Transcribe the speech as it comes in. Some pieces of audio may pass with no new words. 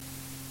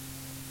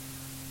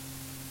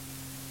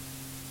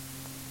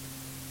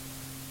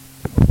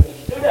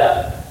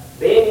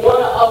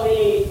of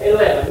the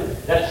 11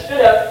 that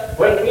stood up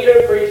when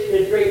Peter preached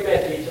his great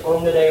message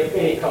on the day of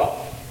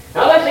Pentecost.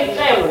 Now let's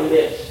examine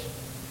this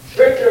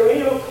Scripture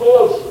real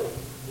closely.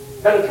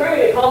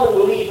 Contrary to common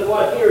belief and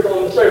what appears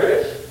on the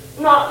surface,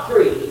 not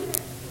three,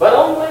 but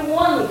only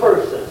one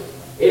person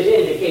is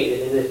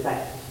indicated in this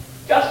passage.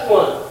 Just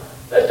one.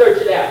 Let's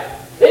search it out.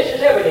 This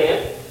is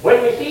evident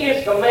when we see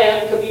his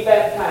command to be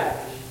baptized.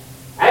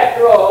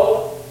 After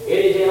all,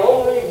 it is in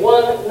only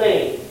one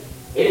name.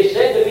 It is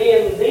said to be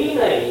in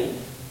the name,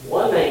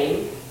 one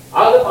name,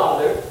 of the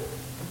Father,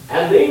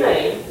 and the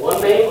name,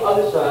 one name of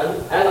the Son,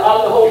 and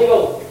of the Holy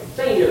Ghost.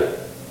 Singular.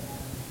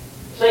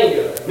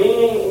 Singular,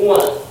 meaning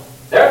one.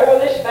 Therefore,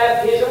 this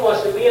baptism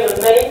was to be in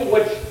a name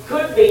which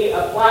could be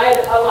applied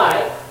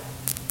alike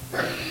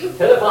to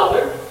the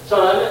Father,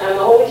 Son, and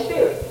the Holy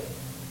Spirit.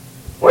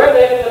 Where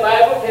then in the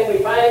Bible can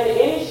we find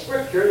any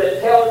Scripture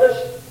that tells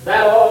us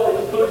that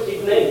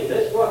all-inclusive name?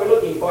 This is what we're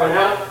looking for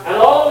now, an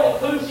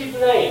all-inclusive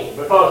name,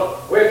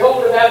 because we're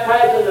told to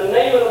baptize in the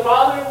name of the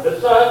Father, the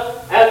Son,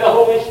 and the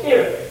Holy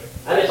Spirit.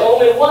 And it's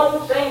only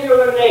one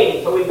singular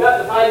name, so we've got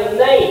to find a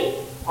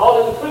name,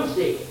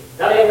 all-inclusive.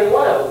 Not every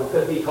one of them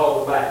could be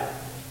called by.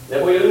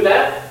 If we do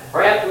that,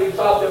 perhaps we've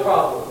solved the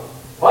problem.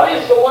 What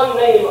is the one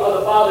name of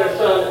the Father,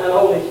 Son, and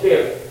Holy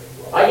Spirit?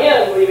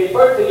 Again, we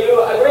refer to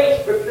you a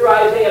great Scripture,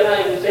 Isaiah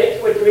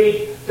 96, which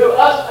reads, "To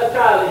us a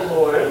child is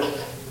born,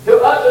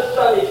 to us a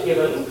son is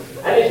given,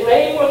 and his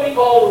name will be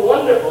called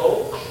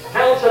Wonderful,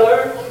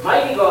 Counselor,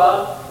 Mighty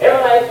God,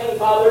 Everlasting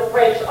Father,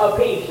 Prince of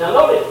Peace." Now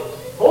notice,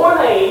 four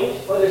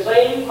names for the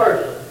same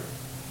person,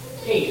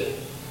 Jesus.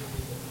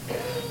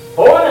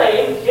 Four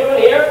names given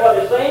here for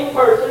the same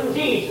person,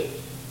 Jesus.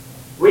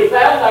 We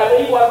found, I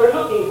believe, what we're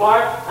looking for,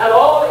 an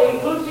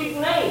all-inclusive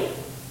name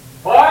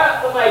for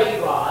the mighty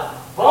God,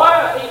 for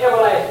the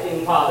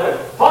everlasting Father,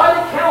 for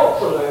the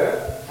Counselor,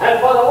 and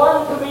for the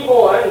one to be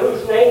born,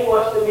 whose name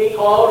was to be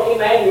called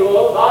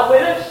Emmanuel, God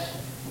with us.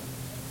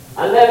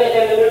 And then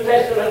in the New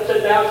Testament it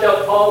said, "Thou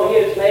shalt call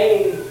his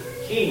name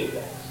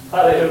Jesus."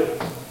 Hallelujah.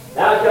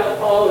 Thou shalt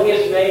call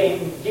his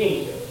name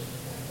Jesus.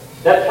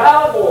 The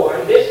child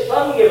born, this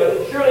son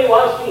given, surely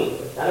was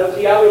Jesus. I don't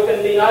see how we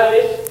can deny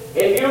this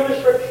in view of the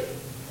Scripture.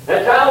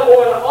 The child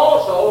born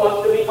also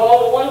was to be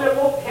called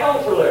Wonderful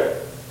Counselor.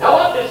 Now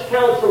what does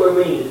Counselor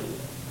mean?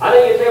 I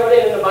think it's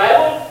evident in the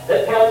Bible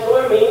that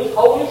Counselor means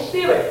Holy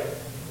Spirit.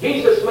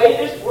 Jesus made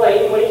this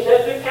plain when he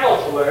said the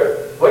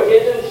Counselor, which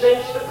is in a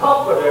sense the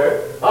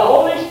Comforter, the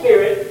Holy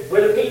Spirit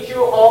will teach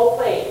you all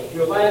things.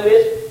 You'll find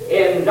this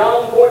in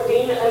John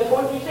 14 and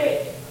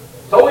 26.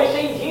 So we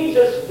see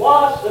Jesus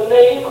was the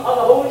name of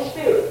the Holy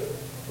Spirit,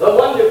 the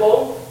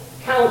Wonderful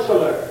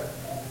Counselor.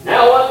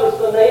 Now what was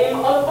the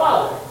name of the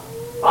Father?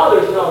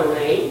 Father's not a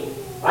name.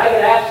 If I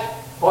could ask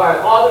for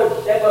a father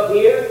to step up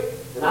here,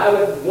 and I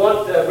would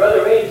want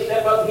Brother Ray to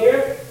step up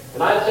here,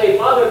 and I'd say,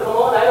 "Father, come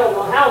on, I don't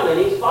know how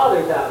many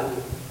fathers out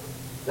here."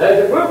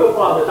 There's a group of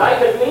fathers. I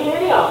could mean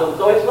any of them,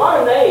 so it's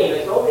not a name,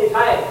 it's only a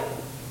title.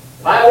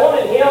 If I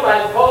wanted him,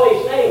 I'd call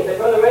his name, say,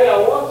 "Brother Ray, I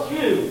want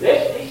you."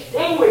 This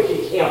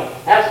distinguishes him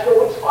as to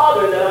which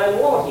father that I'm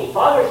wanting.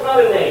 Father's not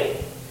a name.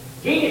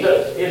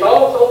 Jesus is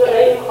also the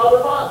name of the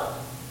Father.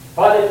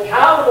 For the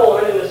child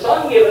born and the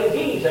son given,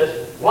 Jesus,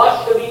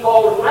 was to be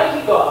called Mighty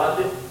God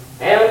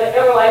and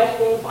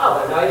Everlasting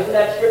Father. Now, isn't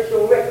that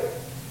scriptural record?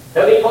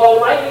 To be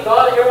called Mighty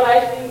God,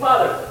 Everlasting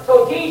Father.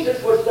 So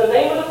Jesus was the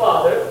name of the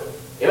Father,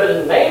 it was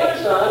the name of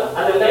the Son,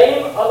 and the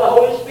name of the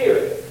Holy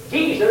Spirit.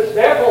 Jesus,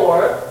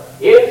 therefore,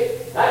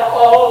 is that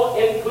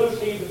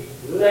all-inclusive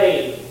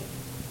name.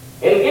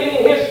 In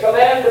giving his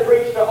command to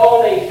preach to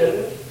all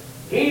nations,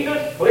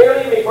 Jesus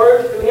clearly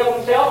refers to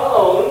himself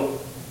alone,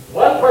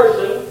 one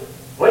person,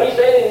 when he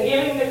said, "In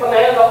giving the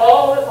command,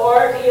 all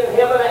authority in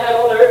heaven and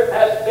on earth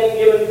has been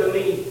given to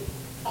me."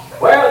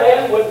 Where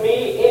then would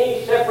be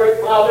any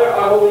separate Father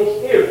or Holy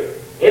Spirit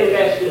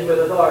invested with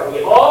authority?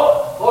 If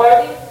all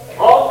authority,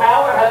 all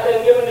power has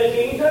been given to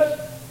Jesus,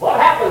 what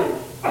happens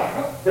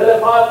to the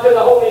Father, to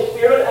the Holy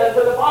Spirit, and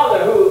to the Father,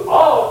 who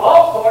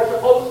also are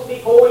supposed to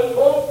be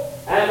co-equal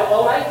and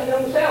almighty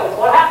themselves?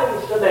 What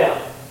happens to them?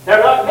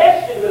 They're not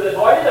vested with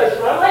authority, there's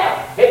none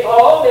left. It's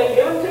all been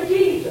given to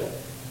Jesus.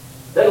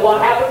 Then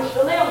what happens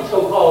to them,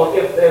 so-called,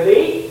 if there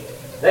be?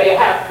 They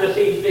have to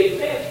cease to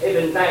exist, if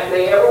in fact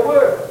they ever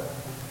were.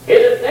 It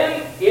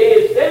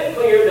is then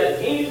clear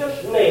that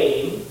Jesus'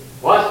 name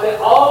was the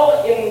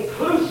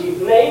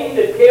all-inclusive name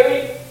that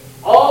carried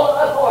all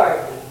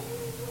authority.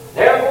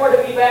 Therefore,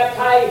 to be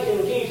baptized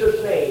in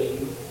Jesus'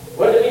 name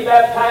was to be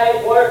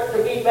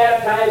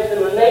baptized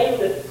in the name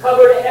that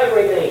covered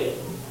every name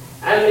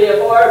and the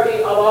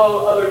authority of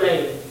all other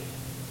names.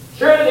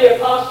 Surely the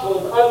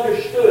apostles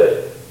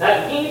understood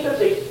that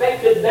Jesus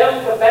expected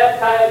them to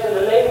baptize in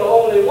the name of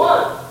only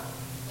one,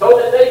 so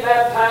that they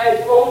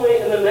baptized only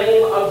in the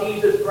name of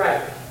Jesus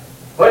Christ.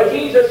 When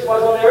Jesus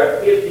was on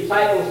earth, his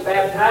disciples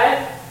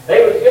baptized.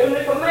 They was given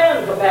the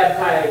command to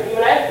baptize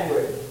even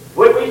afterwards.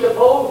 Would we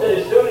suppose that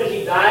as soon as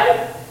he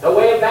died, the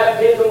way of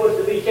baptism was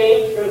to be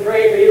changed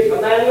contrary to his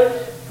commandments?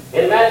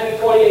 In Matthew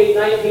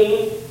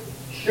 28:19,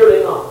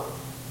 surely not.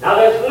 Now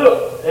let's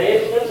look at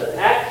the instance of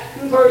Acts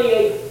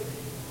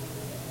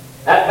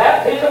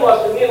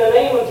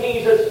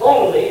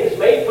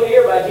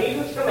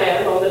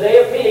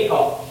day of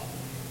Pentecost.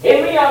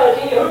 In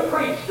reality, who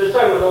preached the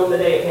sermon on the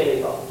day of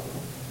Pentecost?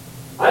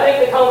 I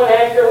think the common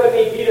answer would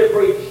be Peter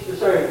preached the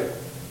sermon.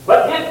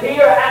 But did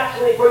Peter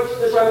actually preach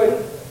the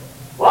sermon?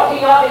 Was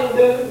he not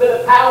endued with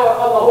the power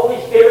of the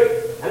Holy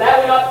Spirit? And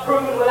have we not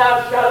proven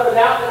without a shadow of a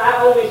doubt that that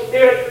Holy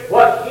Spirit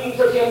was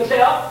Jesus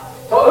himself?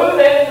 So who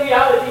then in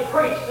reality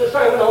preached the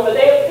sermon on the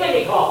day of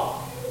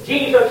Pentecost?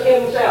 Jesus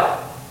himself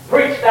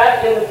preached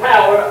that in the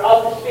power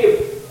of the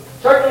Spirit.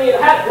 Certainly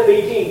it had to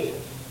be Jesus.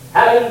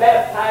 Having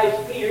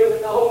baptized Peter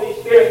with the Holy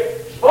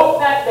Spirit, spoke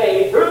that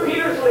day through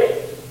Peter's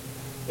lips.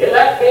 In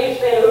that case,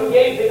 then, who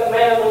gave the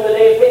command on the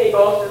day of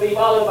Pentecost to be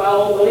followed by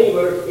all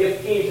believers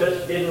if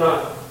Jesus did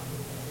not?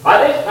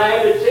 By this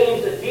time, it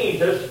seems that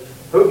Jesus,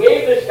 who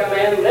gave this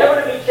command,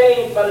 never to be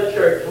changed by the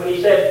church, when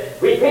he said,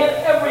 "Repent,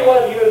 every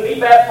one of you, and be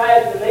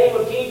baptized in the name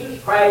of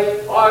Jesus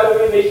Christ for the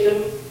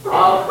remission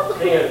of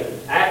sins."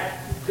 Acts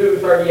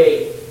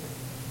 2:38.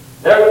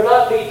 There would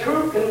not be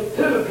two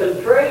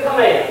contrary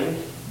commands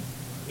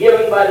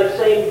given by the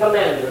same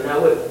commander. Now,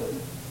 would it?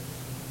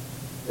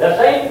 The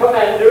same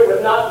commander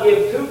would not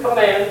give two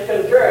commands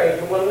contrary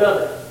to one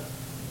another.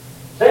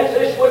 Since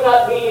this would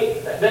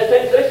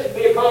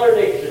be a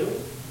contradiction,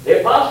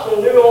 the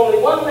apostle knew only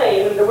one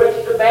name into which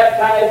to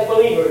baptize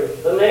believers,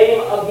 the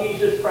name of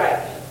Jesus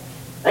Christ.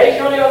 They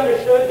surely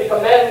understood the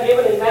command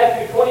given in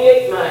Matthew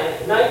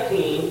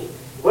 28:19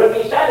 would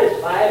be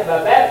satisfied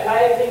by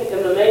baptizing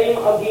in the name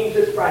of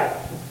Jesus Christ.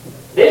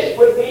 This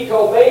would be to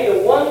obey the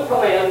one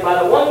command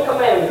by the one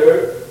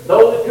commander,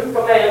 though the two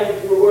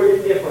commands were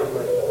worded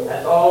differently.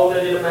 That's all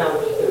that it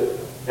amounts to.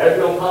 There's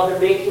no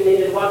contradiction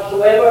in it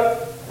whatsoever.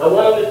 The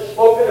one that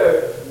spoke it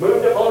or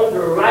moved upon to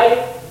write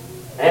it,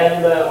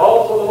 and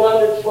also the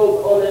one that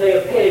spoke on the day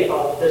of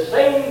Pentecost. The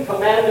same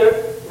commander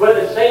with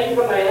the same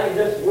command,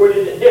 just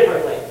worded it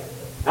differently.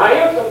 Now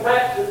here's some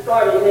facts that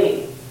startled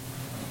me.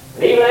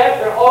 And even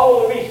after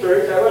all the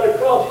research, I run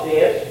across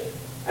this,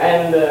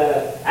 and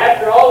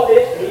after all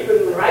this, and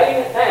even writing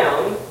it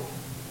down,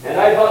 and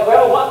I thought,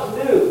 well, what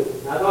to do?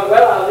 And I thought,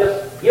 well, I'll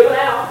just give it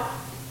out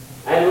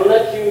and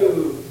let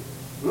you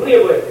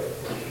live with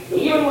it.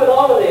 Even with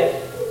all of this,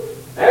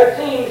 there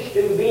seems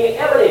to be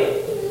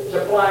evidence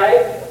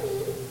supplied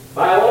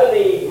by one of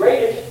the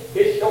greatest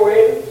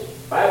historians,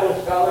 Bible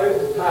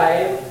scholars of the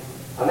time,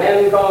 a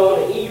man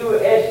called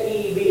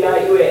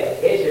Eusebius,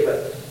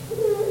 Eusebius.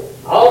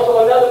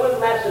 Also another one,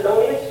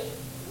 Macedonius,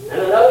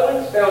 and another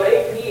one spelled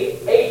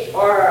Aphrate,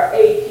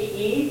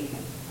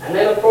 and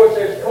then of course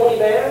there's Tony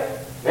Bear,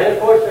 and of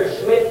course there's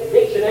Smith's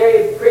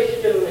Dictionary of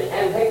Christian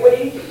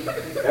Antiquities,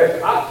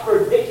 there's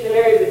Oxford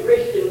Dictionary of the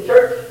Christian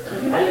Church,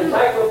 and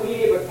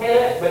Encyclopedia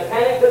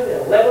Britannica,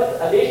 the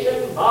 11th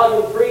edition,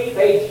 volume 3,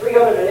 page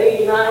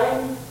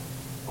 389,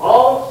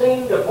 all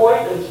seem to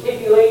point and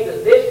stipulate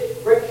that this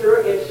scripture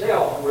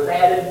itself was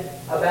added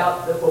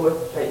about the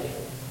 4th century.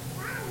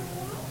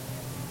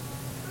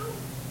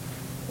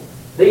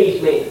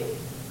 These men,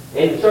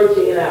 in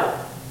searching it out,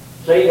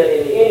 say that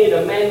in any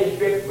of the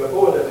manuscripts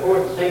before the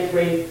 4th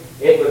century,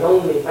 it was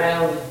only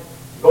found,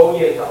 go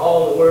ye into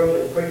all the world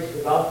and preach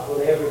the gospel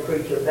to every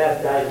creature,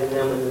 baptizing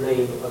them in the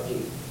name of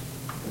Jesus.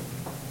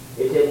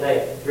 It's in there,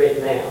 it's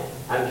written down.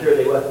 I'm sure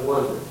they wasn't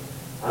wondering.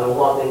 I don't know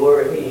what they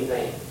were, if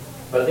anything.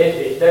 But this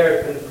is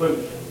their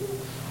conclusion.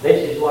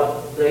 This is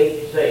what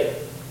they say.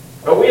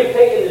 But we have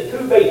taken the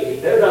two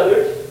basic, there's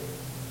others,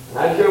 and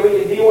I'm sure we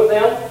can deal with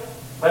them,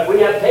 but we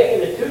have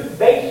taken the two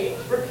basic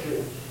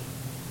scriptures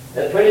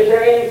that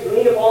Trinitarians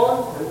lean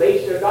upon and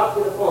base their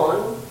doctrine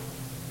upon,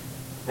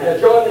 and have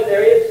shown that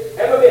there is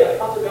ever been a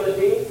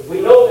possibility.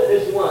 We know that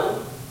this one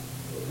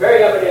is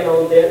very evident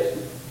on this.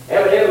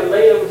 Evidently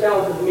they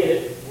themselves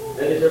admitted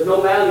that there's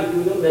no value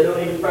to them. They don't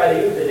even try to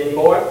use it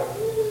anymore.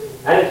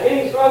 And it's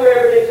getting stronger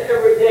evidence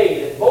every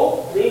day that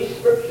both these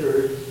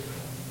scriptures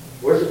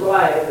were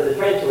supplied to the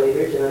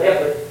translators in an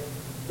effort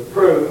to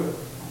prove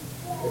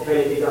the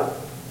Trinity doctrine.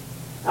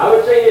 I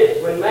would say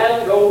this: when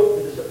man goes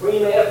to the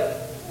supreme effort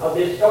of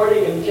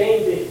distorting and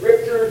changing the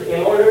scriptures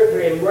in order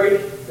to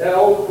embrace their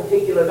own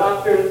particular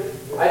doctrine,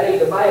 I think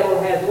the Bible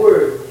has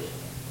words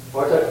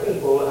for such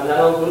people, and I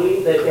don't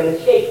believe they can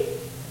escape it.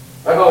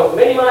 Because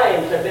many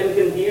minds have been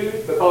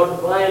confused because of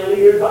blind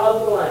leaders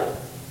of the blind.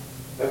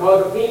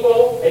 Because of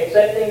people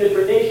accepting the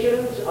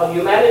traditions of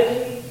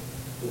humanity,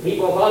 and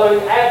people following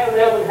after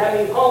them and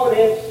having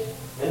confidence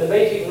in the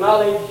basic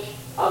knowledge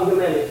of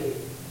humanity.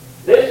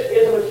 This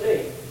is a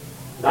mistake.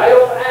 And I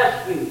don't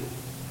ask you,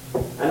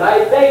 and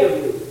I beg of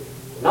you,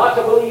 not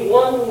to believe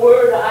one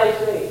word I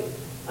say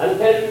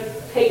until you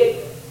take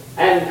it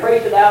and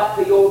trace it out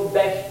to your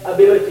best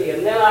ability.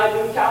 And then I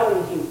do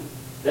challenge you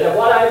that if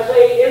what I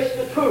say is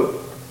the truth,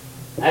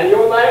 and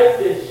your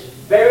mind is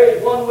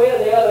buried one way or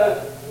the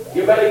other,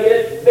 you better get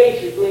it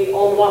basically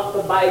on what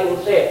the Bible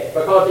says,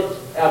 because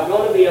it's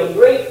going to be of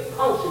great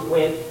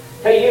consequence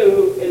to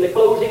you in the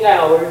closing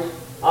hours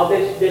of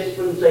this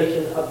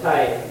dispensation of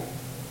time.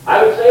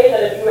 I would say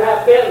that if you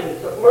have been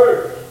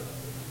submerged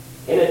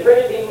in the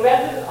Trinity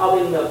method of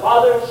in the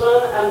Father,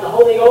 Son, and the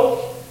Holy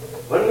Ghost,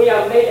 when we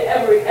have made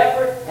every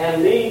effort,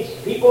 and these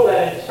people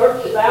that had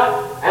searched it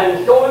out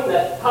and shown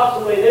that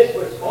possibly this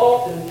was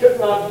false and should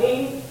not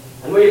be,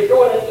 and we have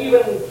shown that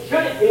even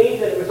should it be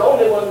that it was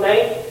only one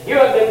name, you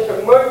have been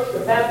submerged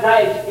or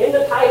baptized in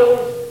the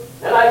titles,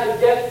 and I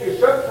suggest you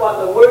search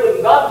what the Word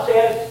of God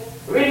says,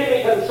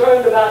 really be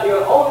concerned about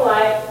your own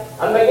life,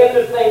 and begin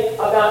to think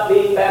about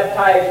being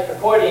baptized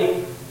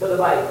according to the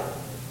Bible.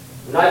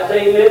 I'm not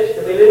saying this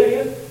to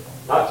belittle you,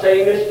 not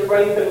saying this to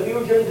bring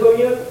confusion to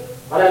you,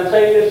 but I'm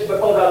saying this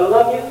because I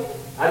love you.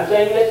 I'm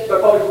saying this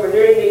because we're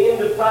nearing the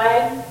end of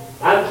time.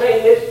 I'm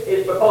saying this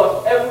is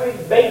because every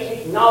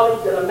basic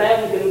knowledge that a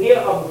man can give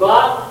of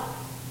God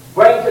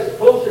brings us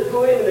closer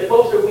to Him, and the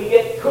closer we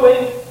get to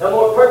Him, the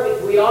more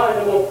perfect we are,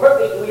 and the more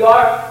perfect we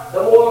are,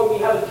 the more we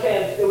have a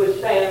chance to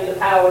withstand the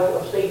powers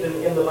of Satan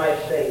in the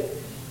last days.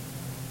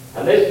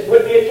 And this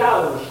would be a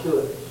challenge to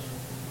us.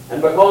 And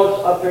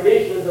because of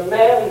traditions of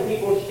man, and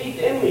people steeped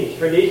in these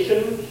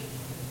traditions,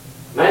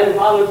 man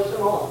follows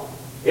them on.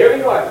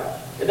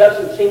 Irregardless, it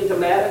doesn't seem to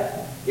matter.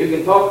 You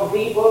can talk to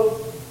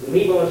people, and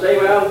people will say,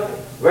 well,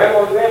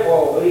 Grandma and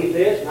Grandpa believe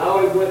this, and I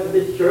always went to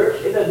this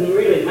church. It doesn't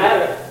really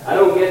matter. I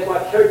don't guess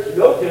what church you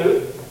go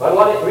to, but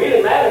what it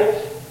really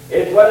matters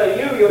is whether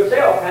you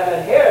yourself have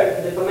adhered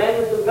to the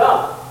commandments of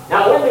God.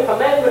 Now, when the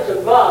commandments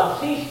of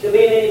God cease to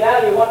be in any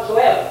value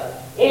whatsoever,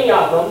 any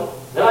of them,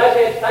 then I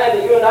say it's time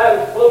that you and I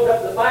would float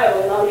up the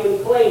Bible and not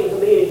even claim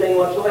to be anything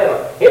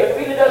whatsoever. If it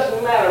really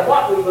doesn't matter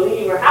what we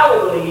believe or how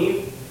we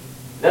believe,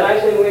 then I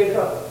say we're in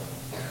trouble.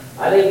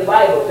 I think the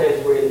Bible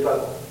says we're in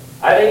trouble.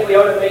 I think we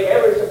ought to make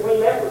every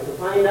supreme effort to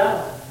find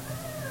out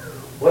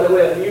whether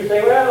we're. And you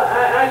say, well,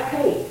 I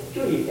can't.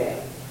 Sure you can.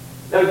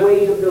 There's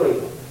ways of doing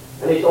it.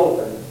 And it's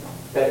open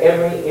to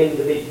every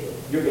individual.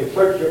 You can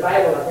search your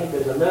Bible. I think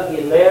there's enough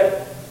in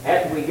there.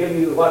 After we give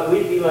you what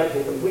we feel like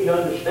a complete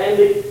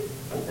understanding,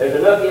 there's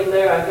enough in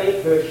there, I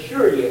think, to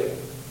assure you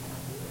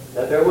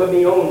that there will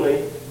be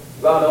only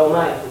God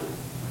Almighty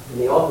in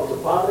the office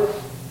of Father,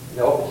 in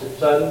the office of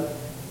Son,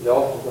 in the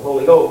office of the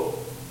Holy Ghost.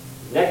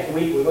 Next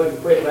week, we're going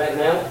to quit right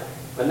now,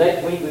 but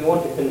next week we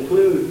want to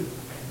conclude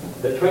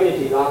the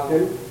Trinity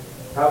doctrine,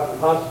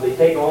 possibly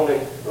take all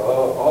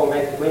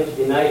next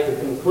Wednesday night to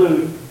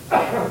conclude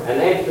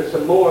and answer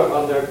some more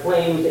of their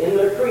claims in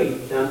their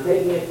creeds. Now, I'm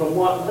taking it from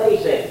what they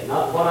said,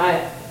 not what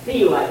I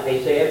feel like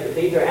they said, but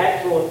these are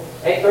actual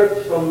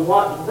excerpts from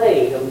what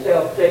they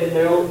themselves said in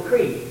their own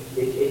creed.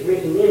 It's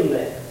written in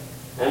there.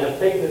 And I'm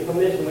taking it from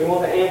this, and we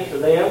want to answer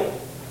them,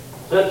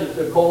 such as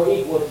the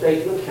co-equal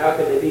statements. How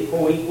could they be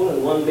co-equal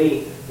and one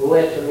be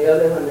less than the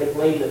other when they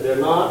claim that they're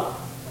not?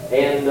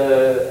 And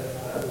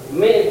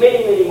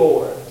many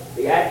more.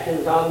 The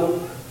actions of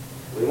them.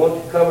 We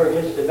want to cover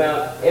just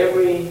about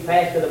every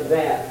facet of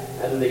that.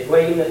 And they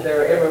claim that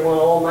they're everyone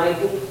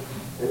almighty,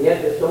 and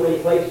yet there's so many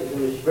places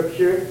in the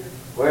Scripture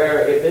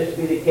where if this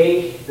be the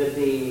case that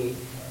the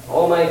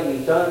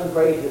Almighty Son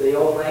prays to the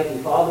Almighty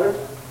Father,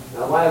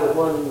 now why would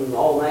one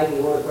Almighty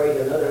want to pray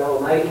to another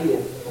Almighty?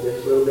 It's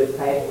just a little bit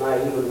past my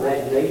human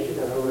imagination.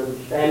 I don't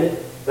understand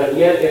it. But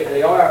yet if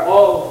they are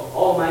all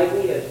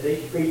Almighty, as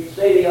these priests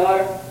say they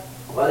are,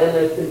 well then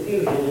there's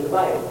confusion in the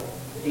Bible.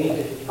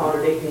 Jesus is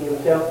contradicting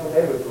himself from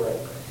every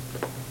place.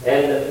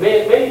 And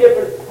many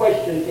different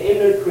questions in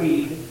their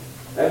creed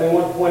that we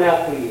want to point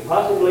out to you.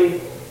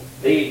 Possibly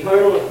the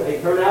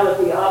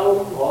eternality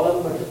of them. All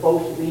of them are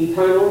supposed to be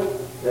eternal,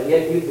 but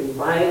yet you can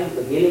find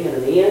a beginning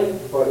and an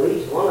end for at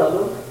least one of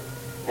them,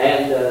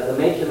 and the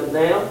mention of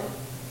them.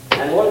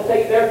 And I want to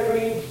take their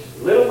creeds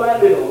little by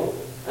little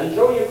and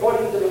show you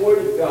according to the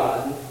Word of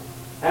God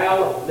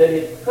how that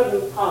it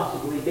couldn't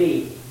possibly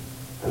be.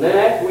 And then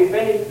after we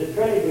finish the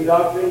Trinity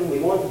doctrine, we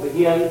want to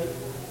begin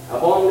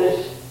upon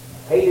this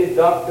hated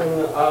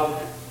doctrine of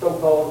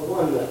so-called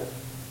oneness.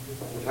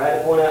 I try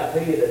to point out to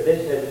you that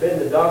this has been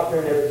the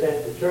doctrine ever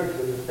since the church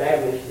was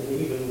established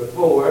and even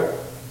before,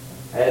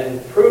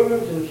 and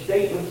proofs and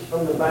statements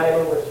from the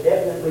Bible was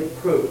definitely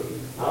proved,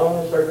 not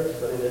on the surface,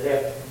 but in the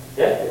depth,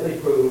 definitely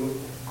proved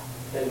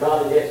that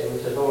God in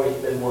essence has always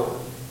been one.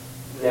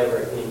 Never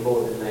any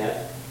more than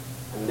that,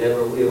 and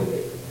never will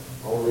be.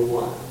 Only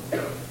one.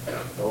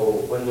 So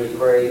when we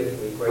pray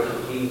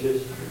to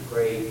Jesus, we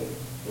pray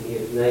in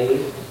His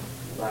name.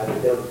 The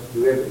Bible tells us to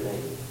do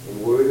everything,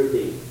 in word or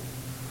deed,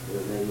 in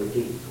the name of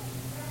Jesus.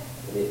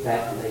 And it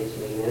fascinates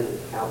me then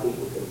how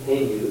people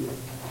continue,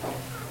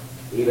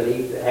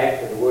 even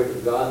after the Word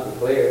of God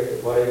declares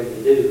that whatever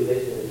you do,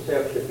 this in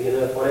itself should be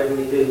enough. Whatever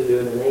you do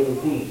in the name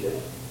of Jesus,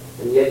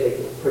 and yet they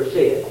can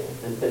persist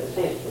and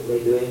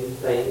consistently doing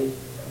things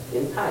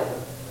in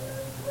titles.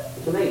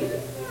 It's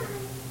amazing.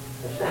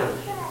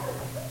 Astonishing.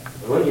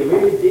 And when you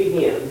really dig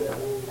in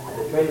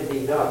to the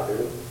Trinity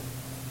doctrine,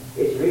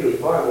 it's really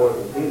far more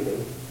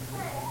confusing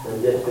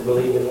than just to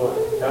believe in one.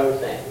 Shall we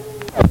stand?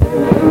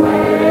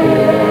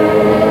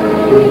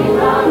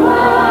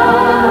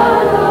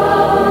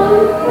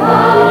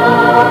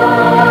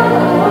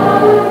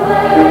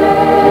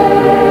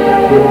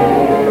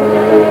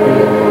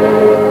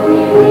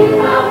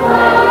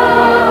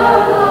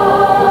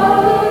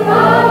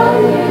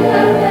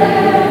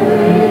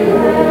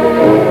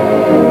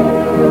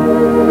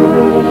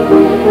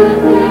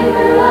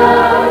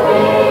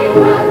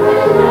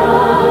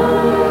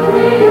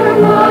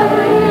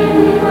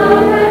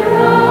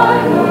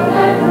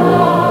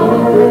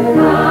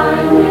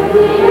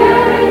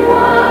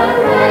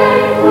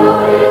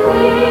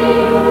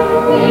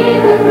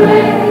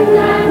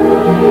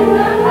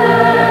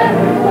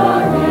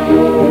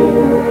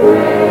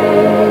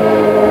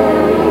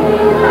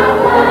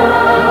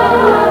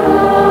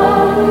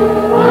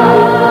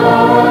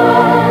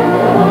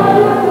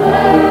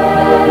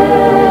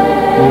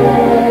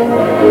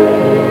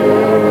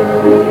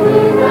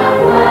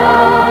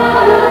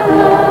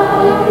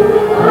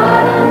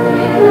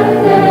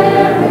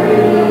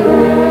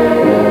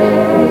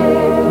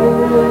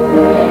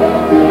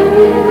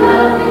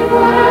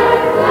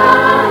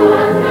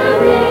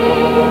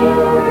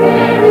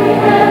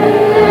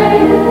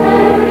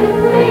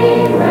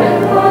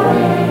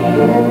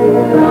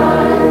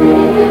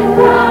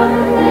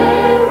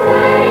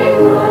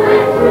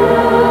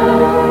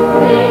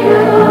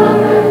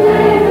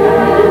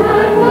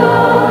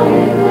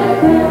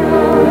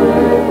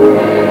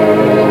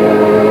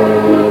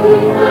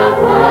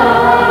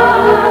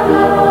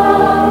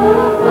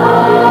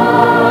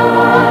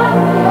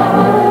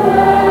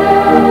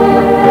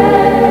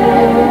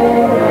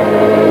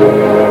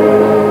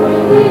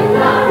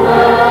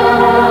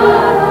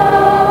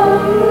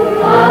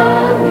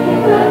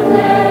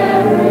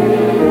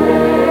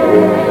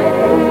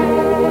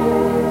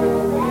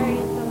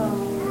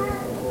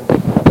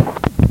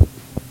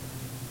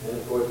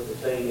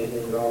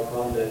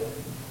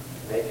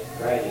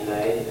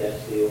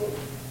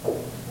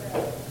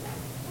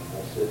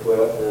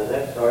 12th.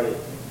 That started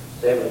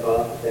 7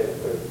 o'clock to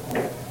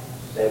 7:30.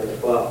 7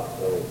 o'clock,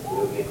 so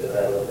we'll get to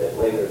that a little bit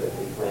later, but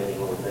we're planning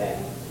on that.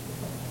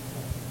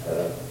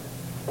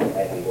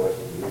 Happy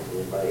voices, you and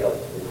everybody else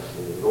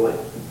is going.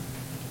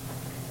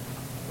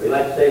 We'd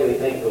like to say we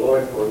thank the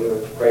Lord for your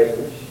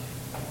presence.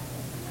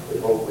 We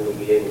hope we'll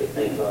be able to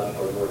thank God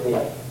for your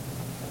help.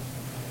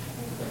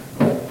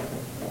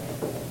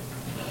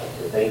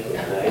 We're thankful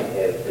tonight to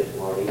have this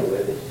morning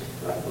with us.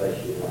 God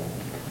bless you.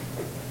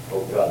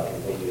 Hope God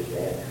continues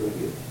to add to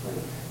you.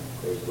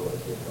 Praise the Lord.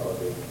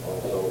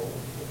 Also,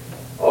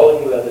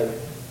 all you other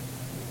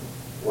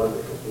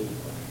wonderful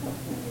people.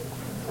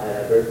 I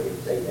heard you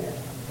say that.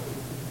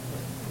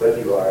 But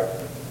you are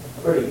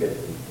pretty good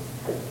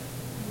people.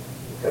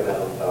 You come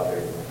out on top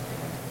everywhere.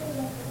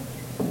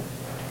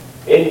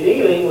 In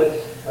dealing with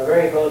a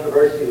very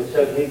controversial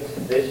subject,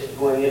 this is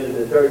going into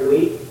the third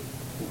week,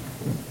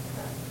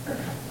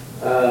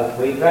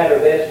 we tried our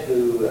best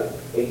to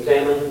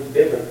examine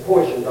different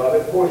portions of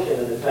it, portion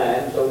at a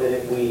time, so that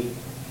if we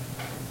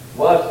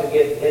was to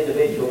get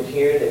individuals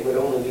here that would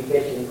only be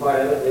catching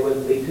part of it, they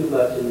wouldn't be too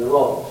much in the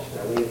loss.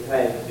 Now, we've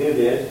tried to do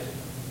this,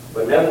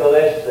 but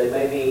nevertheless, they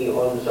may be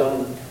on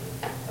some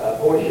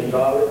portions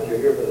of it. If you're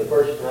here for the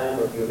first time,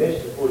 or if you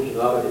missed a portion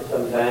of it at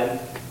some time,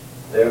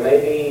 there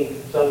may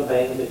be some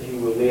things that you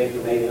will miss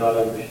or maybe not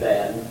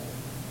understand.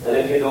 And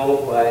if you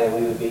don't, why,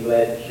 we would be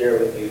glad to share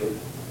with you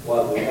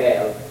what we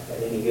have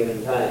at any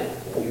given time.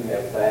 If you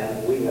have time,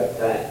 and we have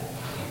time.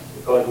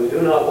 Because we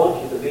do not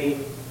want you to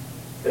be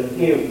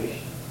confused.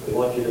 We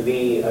want you to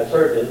be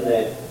certain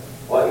that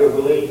what your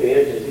belief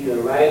is either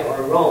right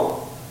or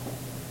wrong.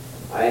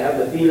 I have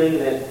the feeling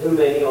that too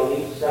many on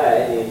each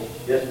side is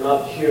just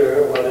not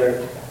sure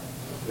whether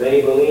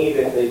they believe,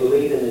 if they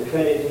believe in the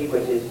Trinity,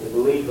 which is the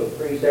belief of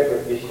three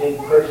separate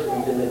distinct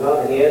persons in the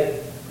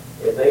Godhead.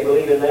 If they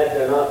believe in that,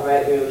 they're not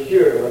right real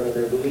sure whether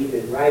their belief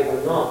is right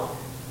or not.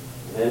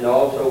 And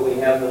also we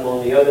have them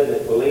on the other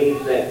that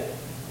believes that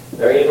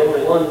there is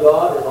only one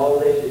God, and all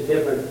of this is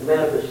different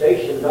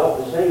manifestations of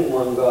the same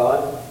one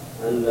God.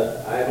 And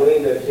I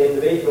believe that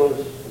individuals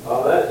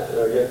of us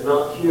are just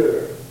not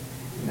sure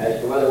as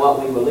to whether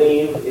what we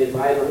believe is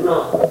right or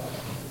not.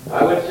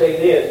 I would say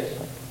this,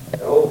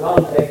 the whole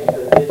context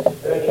of this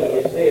study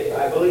is this: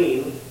 I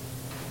believe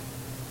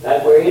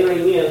that we're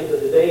entering into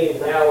the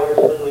days and hours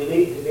when we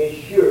need to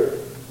be sure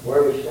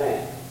where we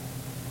stand.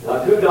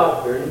 Now, two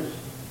doctrines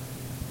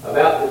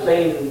about the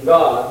same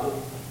God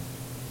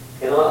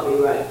cannot be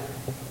right.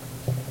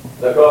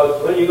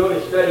 Because when you go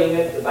to studying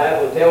it, the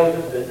Bible tells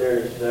us that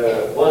there's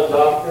one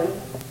doctrine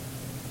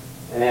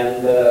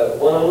and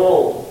one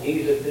alone.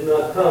 Jesus did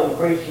not come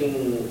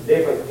preaching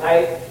different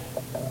types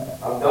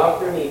of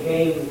doctrine. He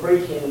came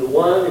preaching the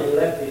one, and he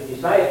left his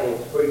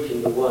disciples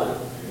preaching the one.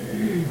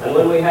 And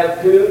when we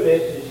have two,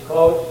 this is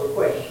cause for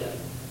question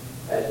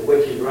as to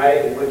which is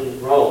right and which is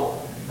wrong.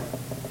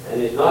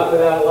 And it's not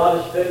without a lot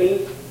of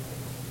study,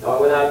 nor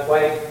without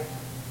quite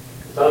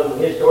some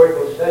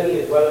historical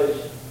study as well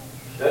as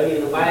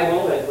studying the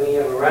Bible, that we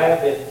have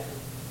arrived at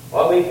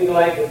what we feel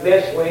like the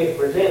best way to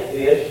present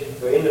this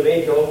to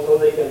individuals so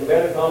they can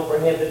better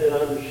comprehend it and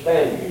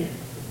understand it.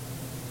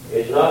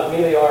 It's not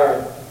really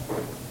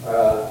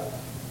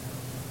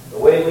the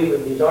way we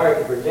would desire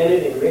to present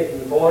it in written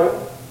form,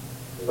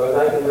 because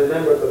I can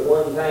remember but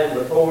one time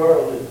before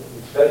on the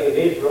study of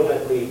Israel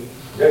that we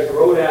just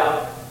wrote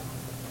out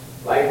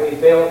like we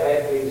felt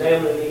after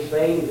examining these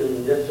things,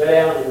 and just sat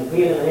down and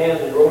pen in hand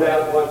and wrote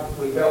out what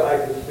we felt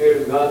like the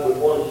Spirit of God would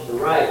want us to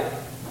write.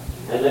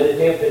 And then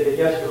attempted to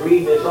just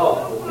read this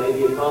off with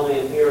maybe a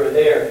comment here or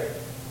there.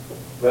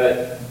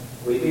 But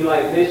we feel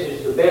like this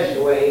is the best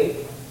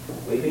way.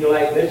 We feel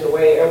like this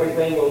way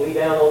everything will be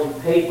down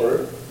on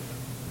paper.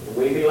 And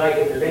we feel like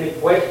if there's any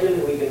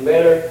question, we can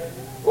better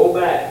go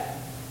back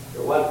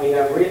to what we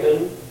have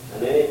written,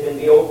 and then it can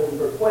be open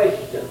for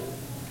question.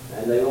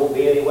 And there won't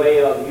be any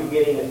way of you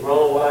getting it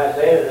wrong what I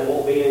said, and there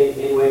won't be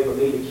any way for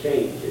me to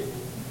change it.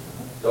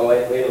 So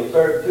it'll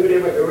serve two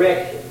different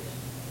directions.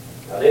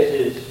 Now this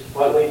is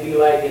what we feel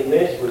like in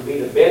this would be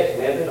the best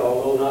method,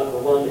 although not the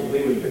one that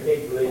we would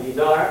particularly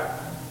desire,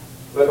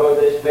 because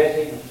this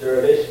message,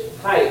 or this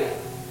type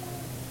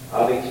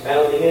of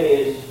expounding it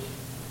is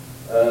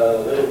a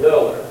little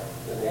duller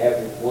than the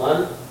average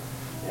one.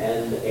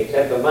 And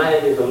except the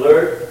mind is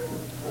alert,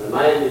 and the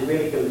mind is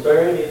really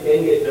concerned, it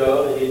can get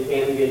dull and it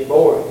can get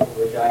boring,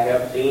 which I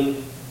have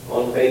seen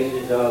on the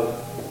basis of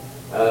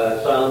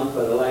some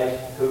for the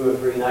last 2 or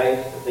 3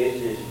 nights, that this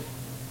is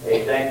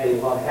exactly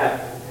what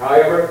happened.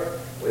 However,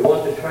 we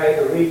want to try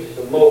to reach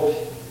the most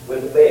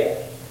with the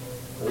best.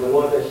 And we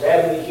want to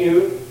establish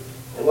you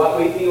in what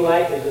we feel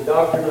like is the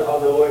doctrine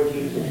of the Lord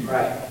Jesus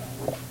Christ.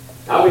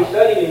 Now we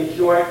studied in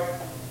short,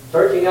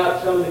 searching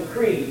out some of the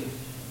creeds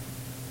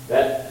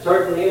that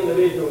certain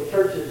individual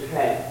churches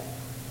have.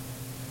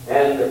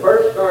 And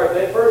let's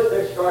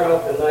start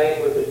off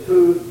tonight with the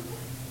 2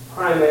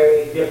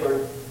 primary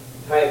different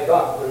type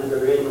doctrines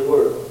that are in the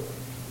world.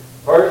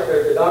 First,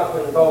 there's a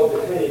doctrine called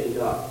the Trinity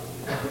doctrine.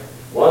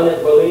 One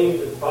that believes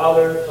that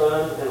Father,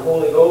 Son, and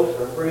Holy Ghost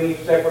are 3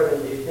 separate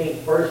and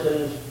distinct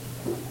persons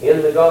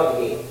in the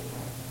Godhead.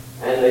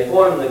 And they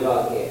form the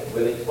Godhead.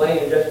 We'll explain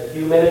in just a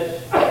few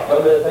minutes some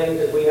of the things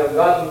that we have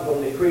gotten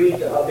from the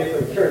creeds of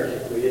different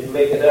churches. We didn't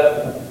make it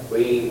up.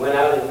 We went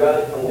out and got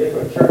it from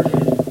different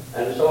churches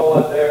and saw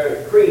what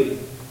their creed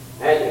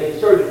had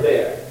inserted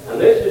there. And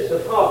this is the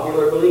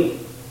popular belief.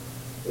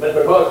 But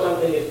because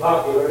something is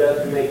popular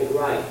doesn't make it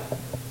right.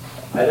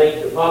 I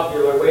think the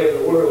popular way of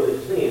the world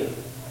is sin,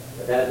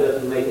 but that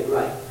doesn't make it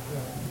right.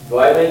 So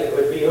I think it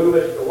would behoove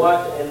us to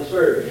watch and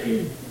search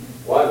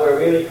what we're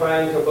really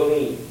trying to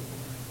believe.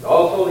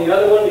 Also, the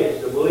other one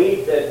is the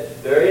belief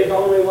that there is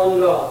only one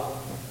God,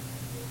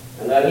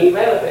 and that He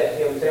manifests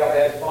Himself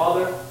as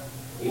Father.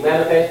 He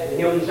manifested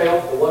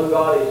Himself, the one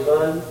God, His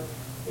Son.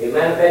 He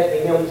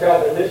manifesting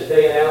Himself in this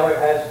day and hour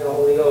as the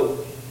Holy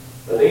Ghost.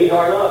 But these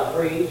are not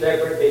three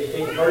separate,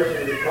 distinct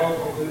persons that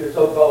constitute the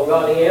so-called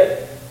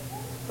Godhead,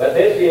 but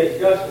this is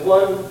just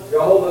one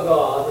Jehovah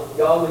God,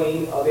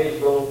 Yahweh of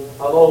Israel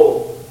of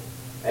old.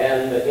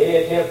 And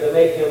any attempt to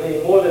make Him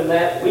any more than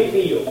that, we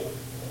feel,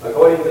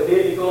 according to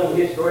biblical and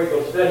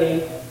historical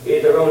study,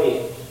 is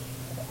erroneous.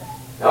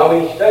 Now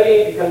we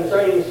studied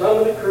concerning some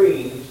of the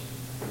creeds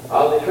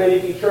of the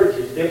Trinity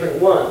churches,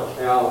 different ones.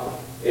 Now,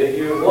 if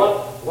you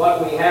want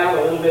what we have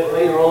a little bit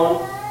later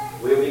on,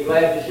 we'll be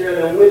glad to share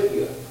them with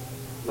you.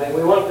 But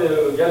we want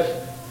to just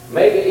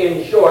make it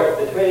in short.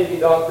 The Trinity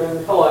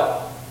doctrine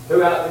taught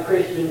throughout the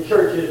Christian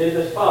churches is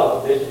as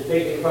follows. This is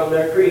taken from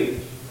their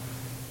creeds.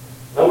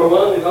 Number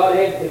one, the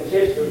Godhead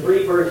consists of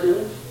three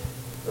persons: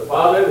 the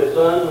Father, the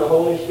Son, and the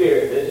Holy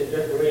Spirit. This is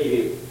just a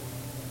review.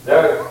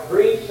 There are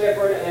three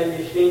separate and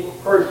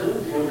distinct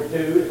persons. Number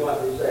two is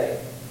what they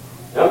say.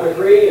 Number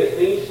three is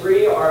these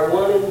three are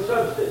one in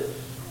substance.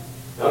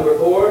 Number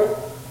four,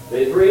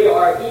 the three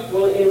are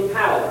equal in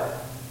power.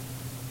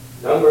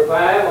 Number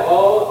five,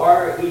 all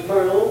are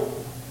eternal.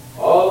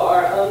 All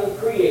are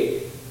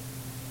uncreated.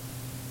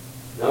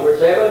 Number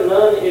seven,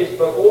 none is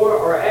before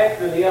or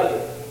after the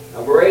other.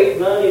 Number eight,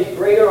 none is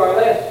greater or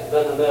less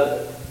than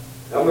another.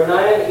 Number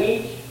nine,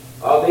 each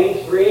of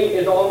these three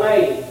is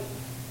almighty.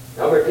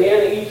 Number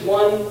 10, each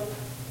one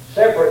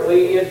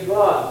separately is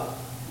God.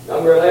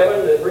 Number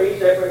 11, the three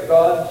separate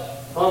gods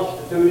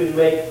constitute and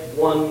make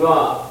one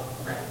God.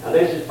 Now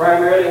this is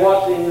primarily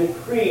what's in the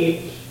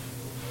creeds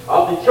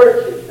of the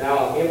churches.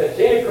 Now if it's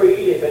in a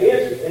creed, if it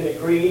is in the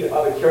creed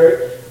of a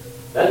church,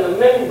 then the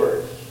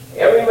members,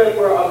 every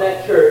member of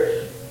that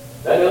church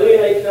that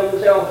alienates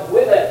themselves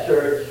with that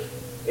church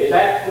is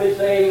actually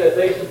saying that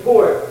they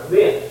support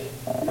this,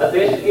 that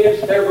this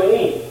is their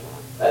belief,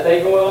 that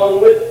they go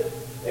along with it.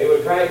 They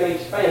would try to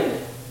expand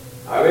it.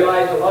 I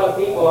realize a lot of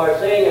people are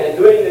saying and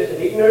doing this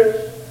in ignorance,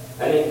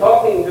 and in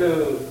talking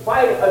to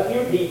quite a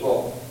few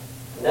people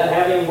that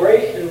have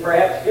embraced and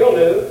perhaps still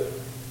do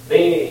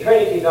the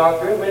Trinity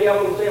doctrine, many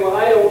of them say, well,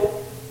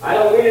 I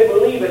don't really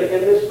believe it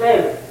in this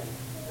manner.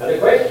 Now the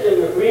question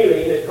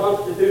really that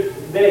constitutes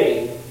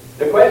today,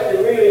 the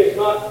question really is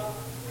not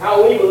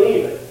how we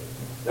believe it.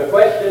 The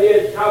question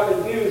is, how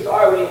confused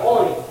are we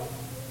on it?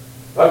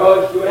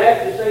 Because you would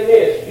have to say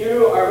this: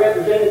 you are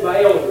represented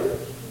by elders.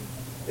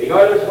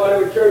 Regardless of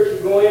whatever church you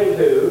go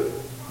into,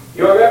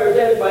 you are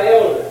represented by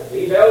elders.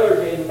 These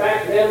elders, in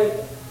fact, then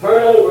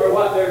turn over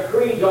what their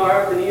creeds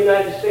are to the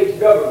United States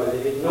government.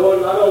 It is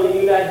known not only in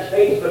the United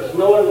States, but it's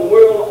known the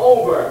world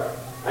over.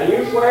 And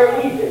you swear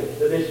allegiance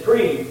to this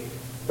creed.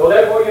 So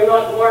therefore, you're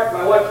not marked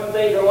by what you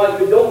think or what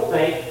you don't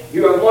think.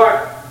 You are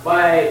marked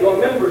by your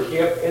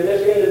membership in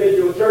this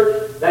individual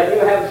church that you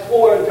have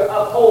sworn to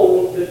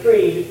uphold the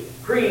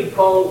creed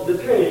called the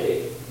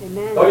Trinity.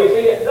 Amen. So you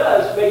see, it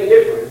does make a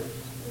difference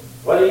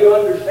whether you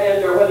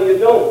understand or whether you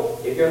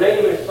don't. If your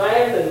name is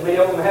signed, and many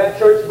of them have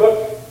church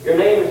books, your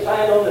name is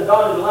signed on the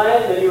dotted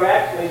line, then you're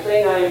actually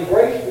saying, I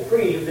embrace the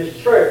creed of this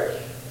church.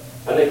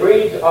 And the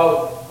creeds of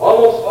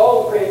almost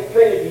all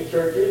Trinity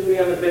churches, we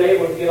haven't been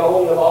able to get a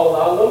hold of all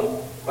of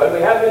them, but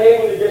we have been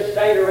able to just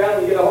stand around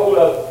and get a hold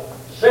of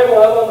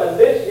several of them, and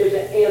this is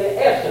in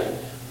essence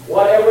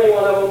what every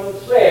one of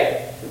them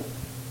said.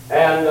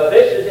 And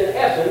this is in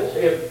essence,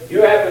 if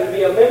you happen to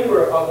be a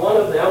member of one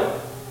of them,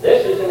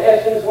 this is in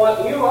essence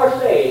what you are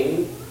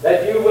saying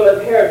that you will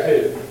adhere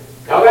to.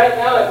 Now right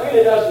now it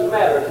really doesn't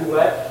matter too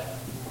much,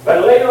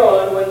 but later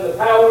on when the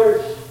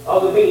powers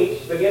of the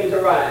beast begin to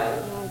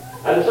rise,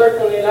 and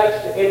certainly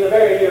that's in the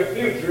very near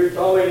future, it's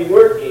already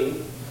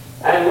working,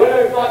 and when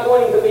there's not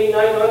going to be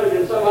 900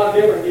 and some odd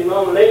different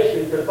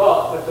denominations or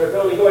thoughts, but there's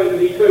only going to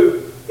be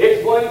two,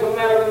 it's going to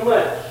matter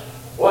much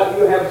what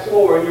you have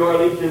sworn your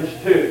allegiance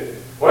to.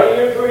 Whether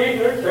you're through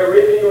ignorance or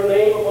written your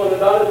name upon a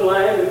dotted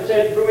line and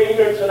said through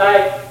ignorance that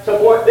I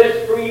support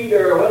this creed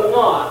or whether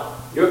not,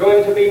 you're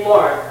going to be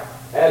marked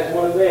as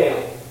one of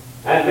them.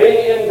 And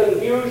being in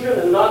confusion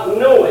and not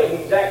knowing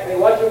exactly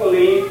what you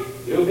believe,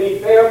 you'll be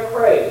fair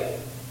prey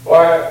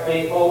for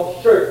the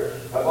false church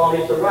upon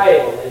its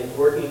arrival, and it's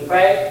working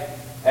fast.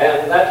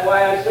 And that's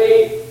why I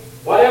say,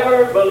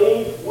 whatever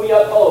belief we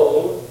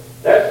uphold,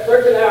 let's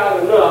search it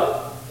out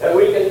enough that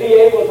we can be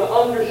able to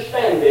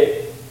understand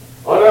it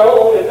on our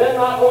own, and then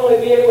not only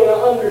be able to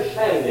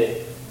understand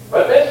it,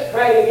 but let's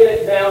try to get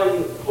it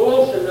down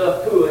close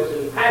enough to us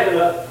tight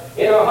enough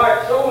in our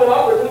hearts so when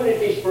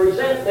opportunities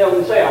present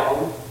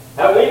themselves,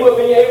 that we will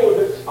be able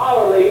to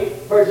scholarly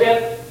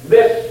present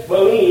this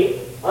belief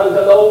unto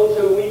those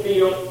who we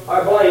feel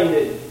are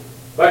blinded.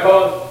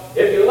 Because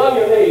if you love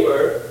your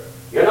neighbor,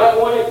 you're not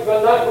going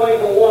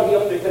to want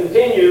him to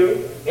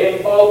continue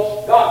in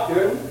false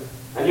doctrine,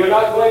 and you're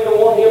not going to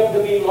want him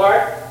to be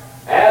marked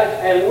as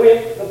and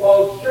with the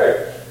false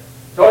church.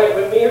 So it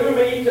would behoove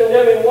each and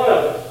every one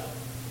of us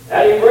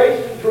that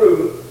embrace the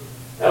truth,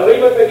 and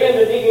we would begin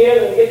to dig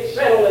in and get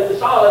settled and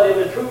solid in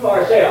the truth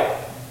ourselves.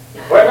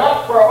 We're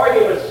not for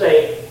argument's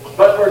sake,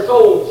 but for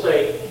soul's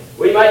sake.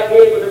 We might be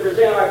able to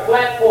present our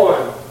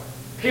platform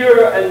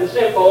pure and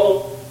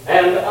simple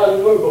and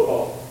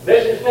unmovable.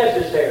 This is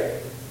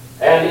necessary,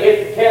 and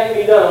it can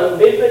be done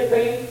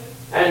biblically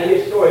and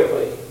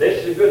historically.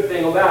 This is a good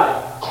thing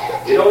about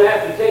it. You don't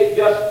have to take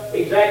just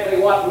exactly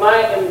what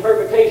my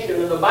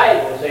interpretation of the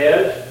Bible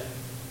says.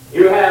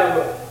 You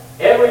have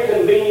every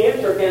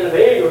convenience, or can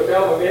avail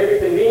yourself of every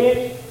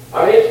convenience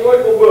of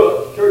historical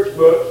books,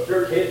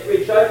 church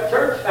history,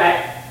 church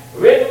facts,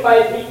 written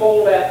by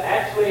people that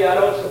actually I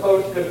don't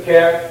suppose could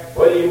care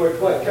whether you were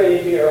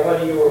Trinity or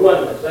whether you were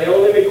oneness. They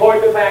only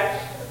record the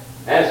facts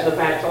as the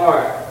facts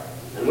are.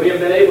 And we have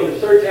been able to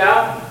search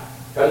out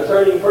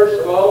concerning,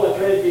 first of all, the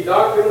Trinity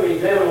doctrine. We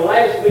examined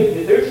last week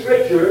the two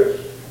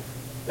scriptures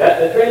that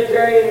the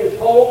Trinitarians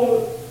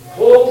hold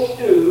close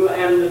to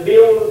and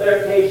build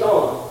their case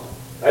on.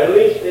 At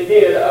least they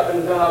did up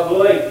until of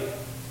late.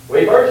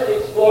 We first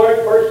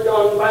explored 1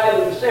 John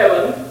 5 and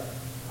 7,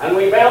 and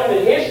we found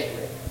in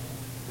history,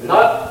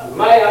 not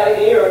my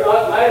idea or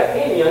not my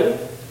opinion,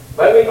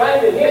 but we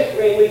find in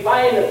history, and we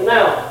find it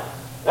now,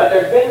 that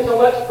there's been so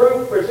much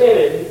proof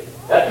presented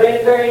that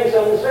Trinitarians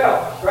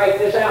themselves strike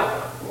this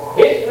out.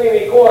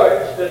 History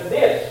records that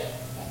this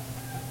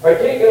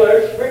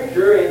particular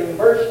scripture in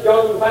 1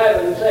 John 5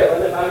 and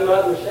 7, if I'm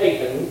not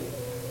mistaken,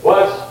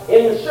 was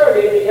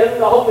inserted in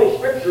the Holy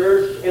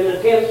Scriptures in the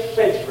 10th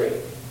century.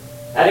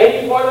 And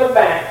any further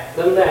back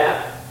than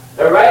that,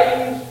 the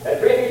writings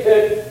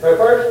attributed for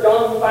 1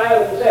 John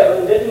 5 and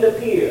 7 didn't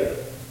appear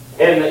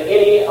in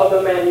any of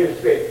the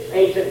manuscripts,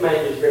 ancient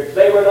manuscripts.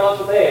 They were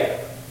not there.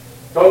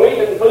 So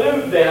we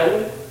conclude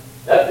then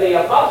that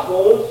the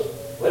apostles,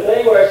 when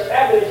they were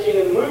establishing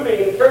and moving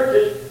in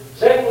churches,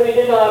 simply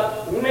did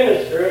not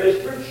minister the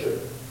Scripture.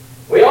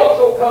 We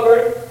also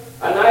covered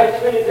a nice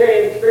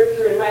Trinitarian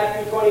scripture in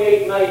Matthew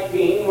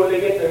 28:19, where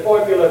they get their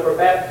formula for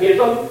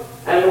baptism,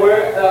 and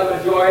where the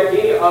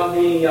majority of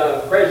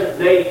the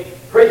present-day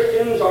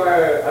Christians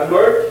are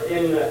immersed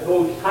in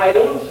those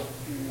titles.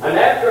 And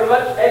after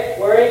much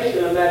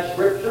exploration of that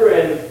scripture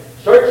and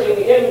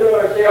searching into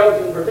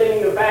ourselves and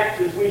presenting the facts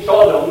as we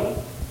saw them,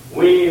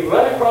 we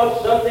run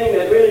across something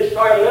that really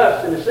started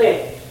us in a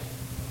sense.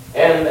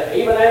 And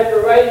even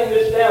after writing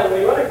this down,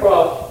 we run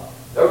across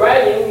the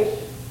writings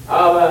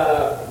of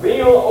a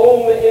real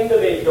old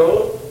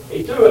individual,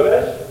 the two of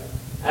us,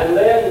 and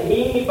then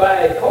he,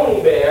 by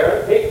Coney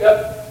Bear, picked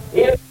up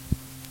his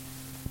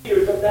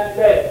leaders of that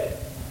day.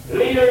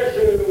 Leaders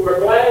who were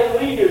blind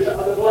leaders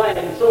of the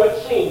blind, so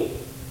it seemed,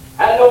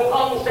 had no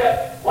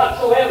concept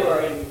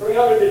whatsoever in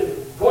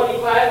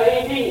 325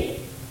 A.D.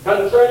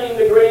 concerning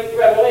the great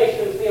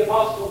revelations the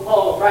Apostle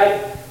Paul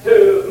tried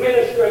to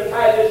minister and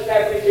try to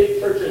establish his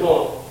churches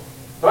on.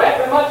 So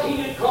after much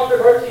heated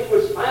controversy, it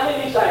was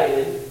finally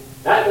decided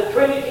that the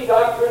Trinity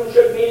doctrine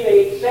should be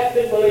the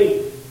accepted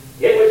belief.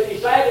 It was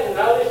decided,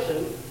 now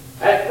listen,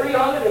 at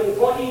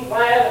 325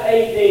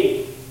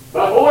 A.D.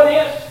 Before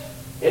this,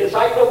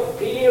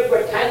 Encyclopedia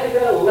Britannica,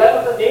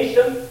 11th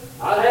edition,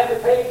 I'll have the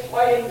page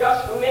for you in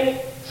just a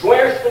minute,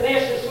 swears to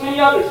this as many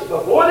others.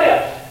 Before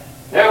this,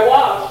 there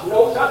was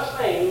no such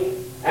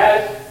thing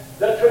as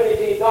the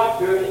Trinity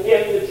doctrine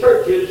in the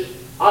churches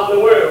of the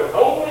world.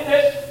 Only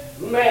this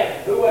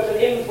man, who was an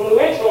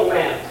influential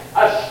man,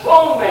 a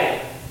strong man,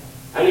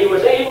 and he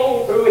was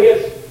able, through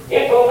his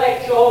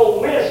intellectual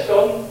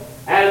wisdom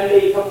and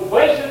the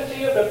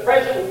complacency of the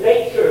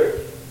present-day church,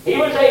 he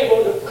was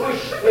able to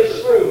push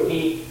this through.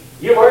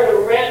 You've heard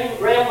of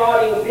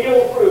ramrodding a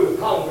bill through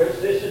Congress.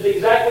 This is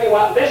exactly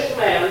what this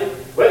man,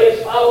 with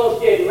his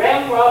followers, did.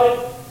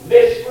 Ramrodded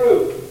this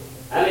through.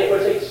 And it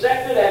was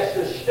accepted as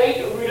the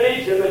state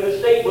religion and the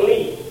state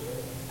belief.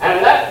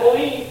 And that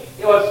belief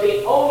was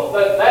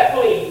that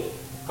belief,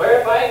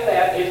 clarifying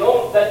that,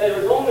 that there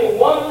was only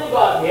one in the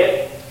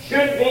Godhead,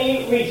 should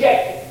be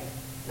rejected.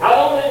 Not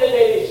only did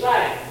they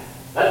decide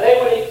that they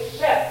would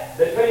accept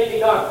the Trinity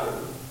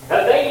doctrine,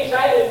 but they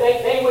decided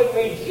that they would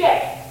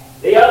reject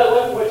the other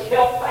one, which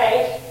held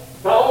fast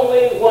to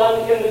only one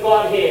in the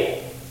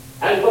Godhead.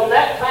 And from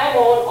that time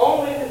on,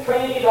 only the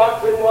Trinity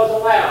doctrine was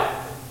allowed.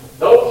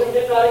 Those who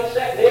did not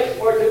accept this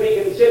were to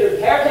be considered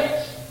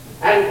heretics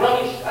and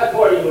punished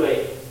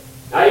accordingly.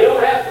 Now, you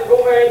don't have to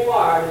go very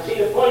far to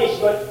see the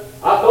punishment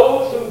of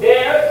those who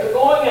dared to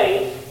go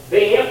against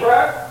the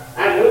emperor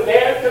and who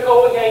dared to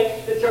go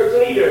against the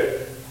church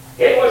leaders.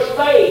 It was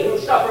they who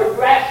suffered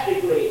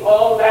drastically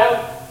all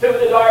down through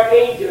the Dark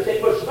Ages.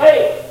 It was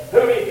they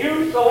who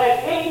refused to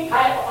let any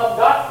type of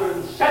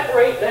doctrine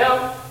separate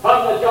them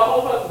from God, the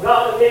Jehovah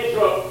God of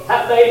Israel,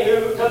 that they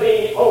knew to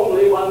be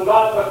only one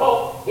God.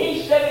 Because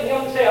he said it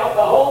himself,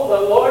 behold,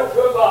 the Lord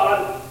your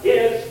God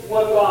is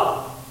one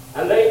God.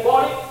 And they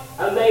fought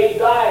it, and they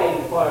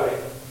died for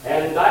it.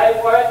 And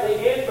died for it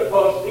they did,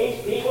 because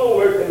these people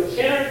were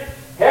considered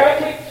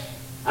heretics,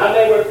 and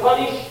they were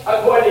punished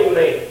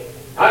accordingly.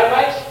 I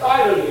might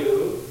startle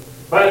you,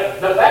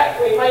 but the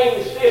fact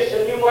remains this,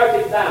 and you mark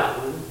it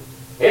down.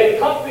 In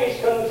countries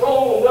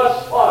controlled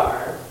thus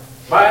far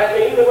by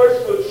the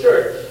universal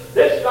church,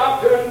 this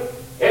doctrine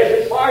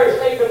is, as far as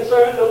they're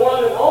concerned, the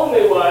one and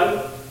only one,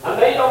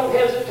 and they don't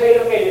hesitate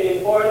a minute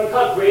in foreign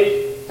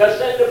countries to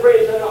send to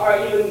prison or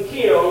even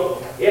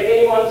kill if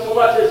anyone so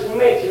much as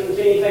mentions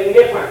anything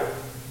different.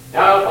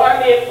 Now,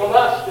 far be it from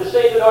us to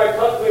say that our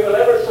country will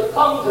ever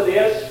succumb to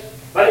this,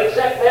 but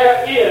except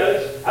there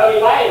is a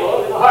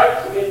revival in the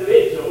hearts of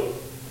individuals,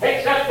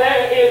 except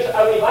there is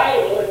a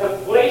revival, a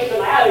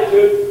complacent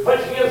attitude which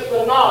gives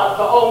the nod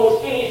to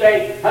almost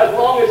anything as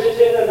long as it's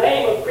in the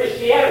name of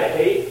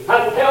Christianity,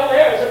 until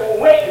there is an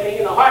awakening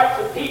in the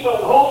hearts of people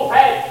and hold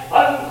fast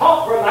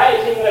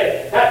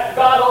uncompromisingly that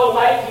God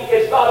Almighty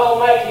is God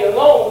Almighty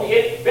alone,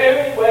 it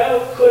very well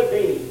could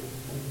be.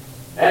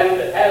 And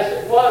as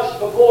it was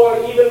before,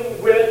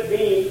 even will it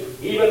be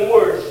even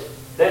worse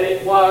than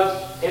it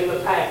was in the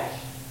past.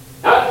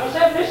 Now, as we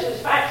said, this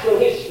is factual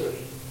history.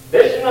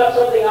 This is not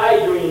something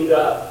I dreamed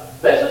up.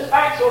 This is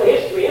factual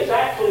history. It's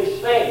actually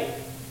stamped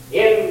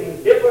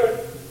in different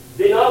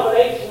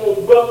denominational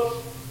books.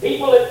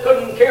 People that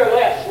couldn't care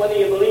less whether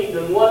you believed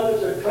in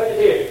oneness or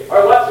Trinity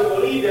or what you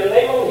believed in.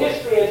 They wrote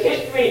history, and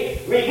history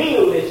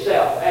revealed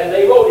itself, and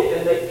they wrote it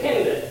and they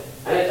penned it.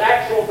 And it's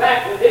actual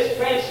fact that this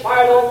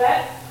transpired on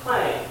that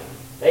time.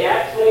 They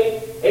actually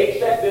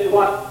accepted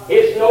what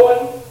is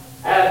known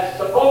as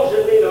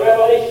supposedly the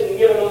revelation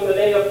given on the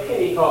day of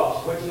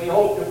Pentecost, which we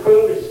hope to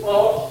prove is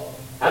false,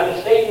 and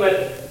the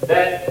statement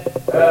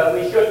that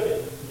we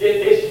should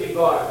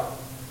disregard.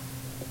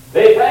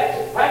 The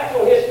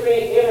factual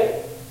history in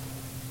it.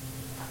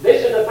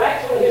 This is the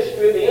factual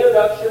history of the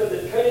introduction of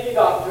the Trinity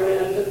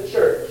doctrine into the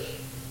church.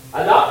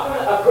 A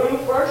doctrine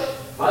approved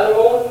first by the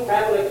Roman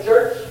Catholic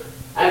Church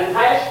and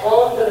passed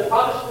on to the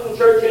Protestant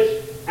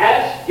churches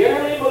as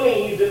generally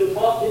believed and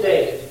taught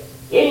today.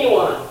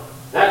 Anyone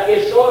that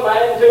is so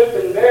minded to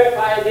can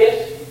verify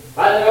this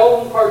by their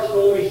own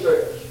personal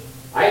research.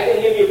 I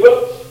can give you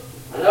books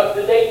and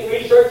up-to-date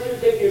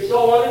researchers if you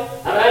so want it,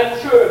 and I'm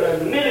sure there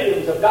are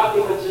millions of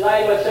documents that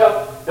I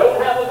myself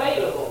don't have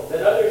available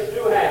that others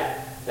do have,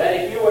 that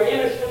if you were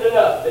interested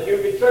enough that you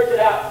could search it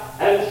out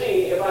and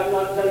see if I'm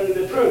not telling you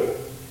the truth.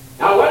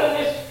 Now, whether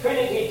this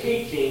Trinity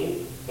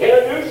teaching,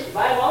 introduced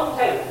by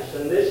Montanus,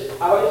 and this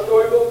our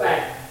historical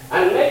fact,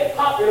 and made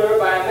popular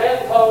by a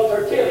man called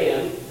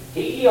Tertullian,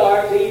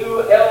 Tertullian,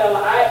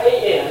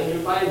 you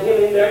find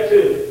him in there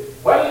too.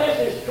 Whether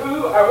this is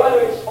true or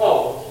whether it's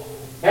false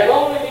can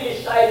only be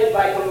decided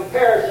by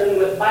comparison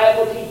with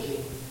Bible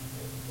teaching.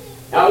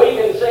 Now we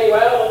can say,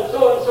 well,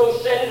 so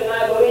said it and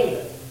I believe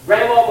it.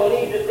 Grandma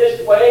believed it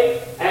this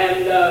way,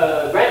 and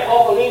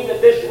Grandpa believed it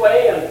this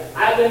way, and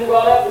I've been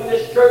brought up in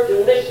this church,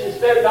 and this is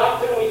their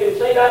doctrine. We can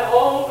say that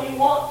all we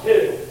want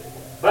to.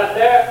 But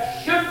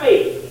there should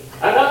be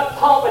enough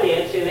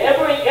confidence in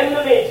every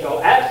individual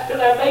as to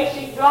their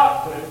basic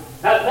doctrine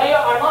that they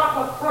are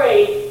not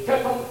afraid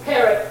to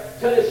compare it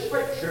to the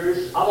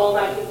Scriptures of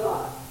Almighty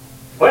God.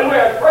 When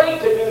we're afraid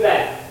to do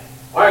that,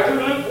 or too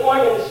lukewarm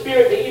in the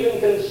spirit to even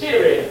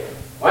consider it,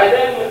 why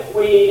then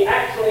we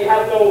actually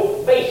have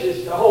no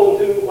basis to hold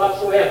to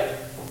whatsoever.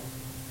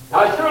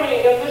 Now surely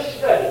in this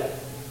study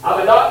of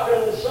a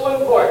doctrine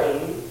so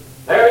important,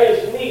 there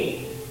is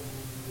need,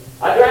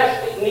 a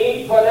drastic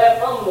need for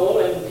that humble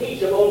and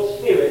teachable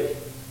spirit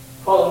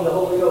called the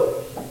Holy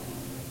Ghost.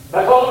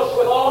 Because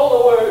with all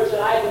the words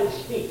that I can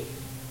speak,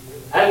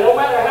 and no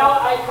matter how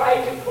I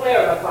try to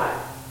clarify,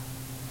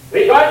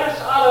 regardless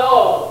of it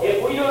all,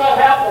 if we do not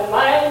have the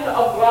mind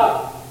of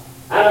God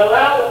and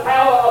allow the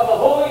power of the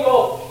Holy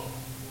Ghost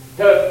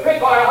to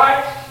prick our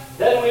hearts,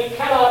 then we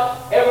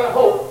cannot ever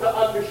hope to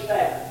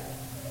understand.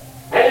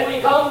 And if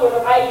we come with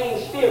a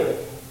fighting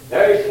spirit,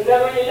 there is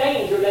never any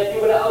danger that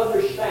you will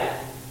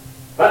understand.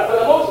 But for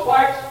the most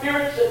part,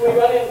 spirits that we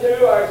run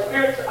into are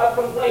spirits of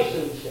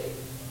complacency.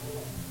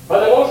 For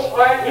the most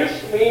part, it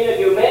used to mean that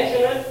you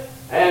mention it,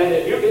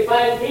 and you can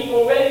find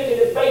people ready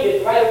to debate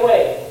it right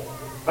away.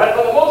 But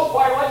for the most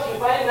part, what you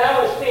find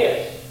now is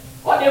this.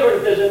 What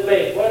difference does it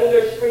make whether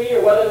there's three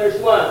or whether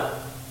there's one?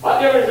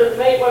 What difference does it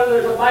make whether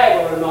there's a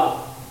Bible or not?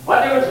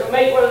 What difference does it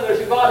make whether there's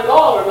a God at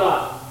all or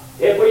not?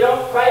 If we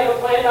don't try to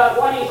find out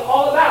what He's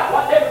all about,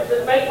 what difference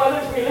does it make whether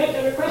it's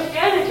religion or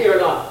Christianity or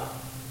not?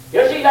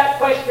 You see, that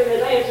question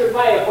is answered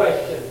by a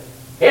question.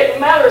 It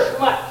matters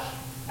much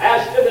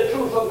as to the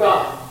truth of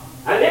God.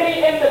 And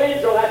any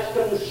individual that's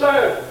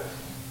concerned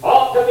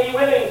ought to be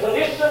willing to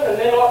listen and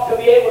then ought to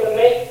be able to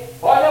make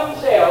for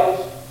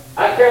themselves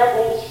a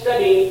careful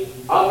study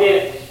of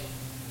this.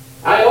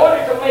 Now, in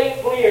order to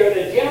make clear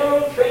the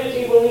general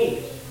Trinity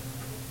beliefs,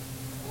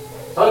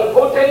 some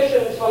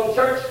quotations from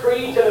church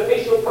creeds and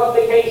official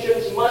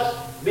publications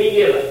must be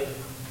given.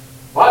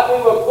 Now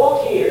we will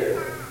quote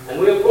here, and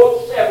we'll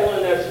quote several,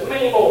 and there's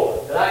many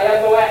more that I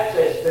have no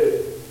access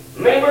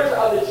to. Members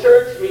of the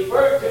church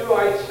referred to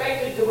are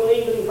expected to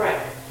believe in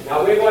Christ.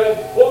 Now we're going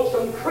to quote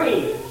some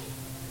creeds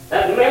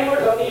that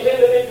members of these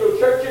individual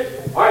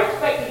churches are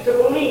expected to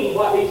believe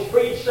what these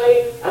creeds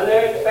say, and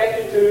they're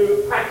expected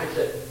to practice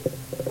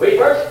it. We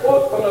first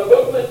quote from a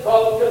booklet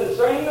called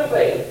Concerning the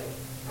Faith,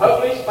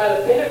 published by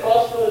the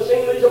Pentecostal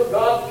Assemblies of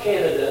God,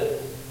 Canada,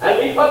 and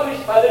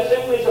republished by the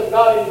Assemblies of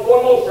God in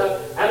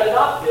Formosa, and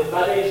adopted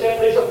by the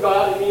Assemblies of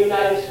God in the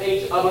United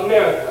States of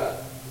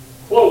America.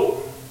 Quote,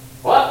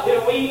 what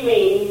do we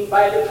mean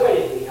by the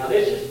Trinity? Now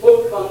this is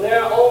quote from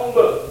their own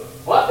book.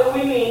 What do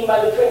we mean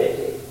by the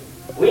Trinity?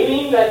 We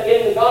mean that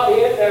in the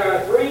Godhead there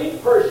are three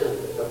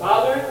persons, the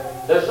Father,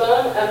 the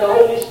Son, and the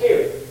Holy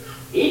Spirit,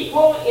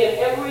 equal in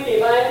every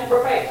divine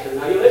perfection.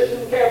 Now you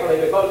listen carefully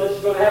because this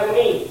is going to have a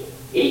meaning.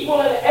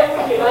 Equal in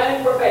every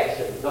divine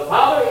perfection. The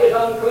Father is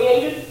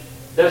uncreated,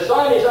 the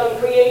Son is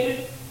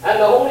uncreated, and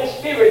the Holy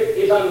Spirit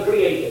is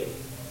uncreated.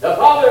 The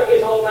Father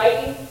is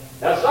almighty,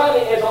 the Son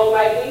is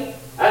almighty,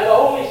 and the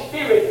Holy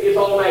Spirit is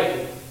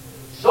almighty.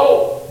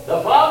 So,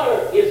 the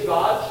Father is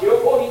God, still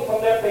quoting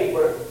from their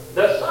paper,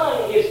 the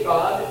Son is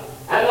God,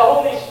 and the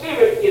Holy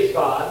Spirit is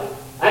God,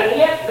 and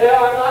yet there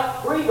are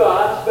not three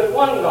gods, but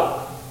one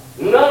God.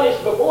 None is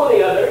before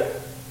the other,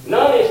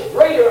 none is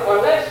greater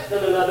or less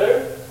than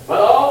another, but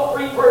all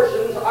three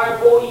persons are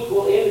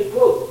co-equal, end of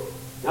quote.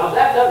 Now if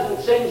that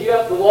doesn't send you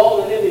up the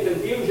wall and into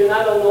confusion,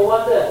 I don't know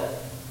what does.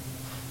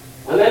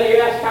 And then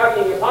you ask, how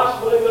can you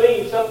possibly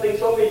believe something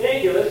so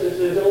ridiculous as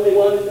there's only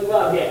one in the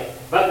Godhead?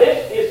 But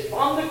this is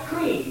from the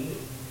creed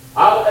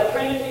of a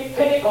Trinity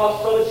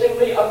Pentecostal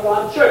Assembly of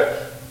God Church.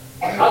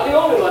 Not the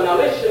only one. Now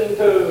listen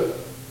to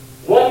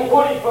one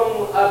quoted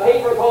from a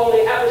paper called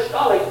The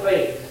Apostolic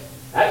Faith.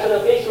 That's an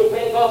official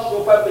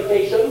Pentecostal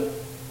publication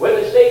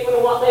with a statement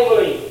of what they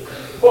believe.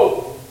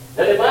 Quote,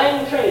 the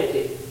divine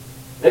Trinity,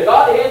 the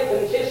Godhead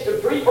consists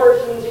of three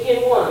persons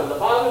in one, the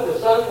Father, the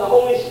Son, the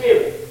Holy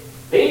Spirit.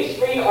 These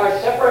three are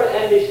separate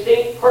and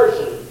distinct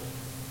persons,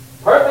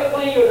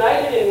 perfectly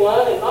united in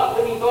one and not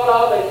to be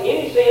thought of in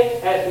any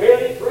sense as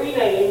merely three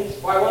names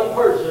for one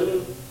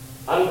person,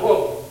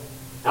 unquote.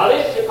 Now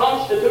this is a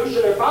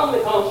constitution, or from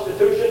the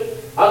Constitution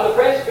of the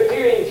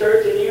Presbyterian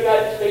Church in the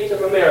United States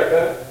of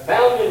America,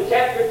 found in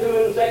chapter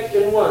 2 and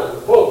section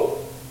 1.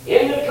 Quote,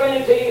 in the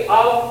Trinity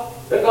of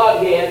the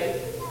Godhead,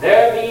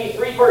 there be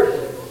three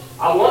persons,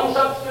 of one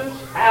substance,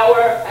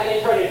 power, and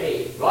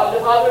eternity. God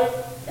the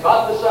Father,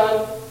 God the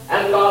Son,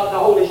 and God the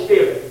Holy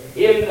Spirit.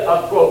 End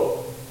of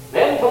quote.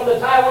 Then from the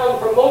Taiwan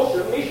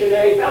Formosa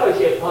Missionary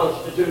Fellowship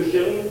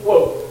Constitution,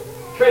 quote,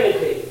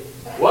 Trinity,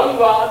 one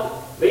God,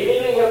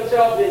 revealing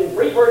himself in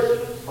three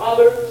persons,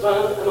 Father,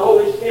 Son, and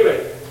Holy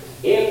Spirit.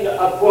 End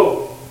of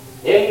quote.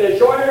 In the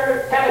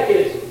shorter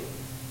catechism,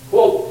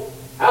 quote,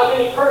 how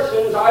many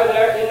persons are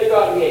there in the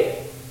Godhead?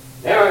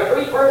 There are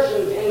three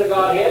persons in the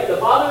Godhead, the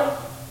Father,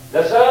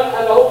 the Son,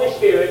 and the Holy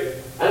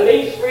Spirit, and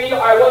these three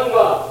are one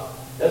God,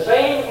 the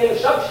same in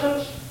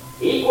substance,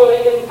 equal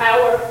in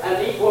power,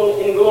 and equal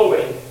in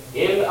glory.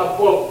 End of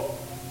quote.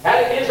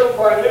 Catechism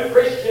for New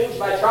Christians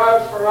by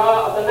Charles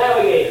Farrar of the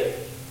Navigator.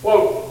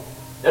 Quote,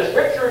 the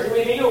Scriptures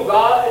reveal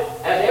God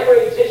as ever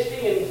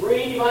existing in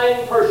three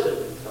divine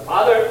persons, the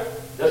Father,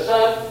 the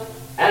Son,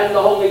 and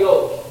the Holy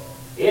Ghost.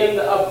 End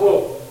of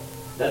quote.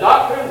 The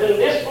doctrines and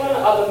discipline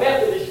of the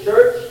Methodist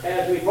Church,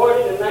 as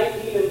reported in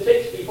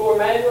 1964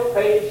 manual,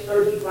 page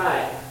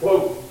 35.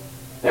 Quote,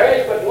 there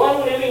is but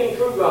one living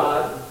true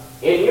God,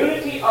 in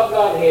unity of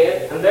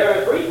Godhead, and there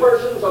are three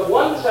persons of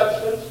one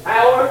substance,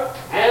 power,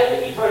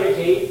 and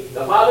eternity,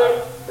 the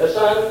Father, the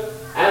Son,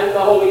 and the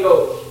Holy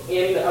Ghost.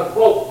 End of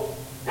quote.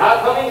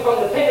 Now coming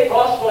from the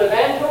Pentecostal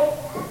Evangel,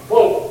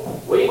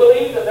 quote, we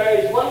believe that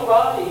there is one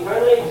God,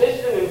 eternally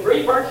existing in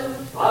three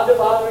persons, God the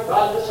Father,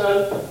 God the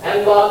Son,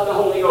 and God the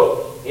Holy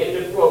Ghost. End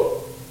of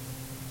quote.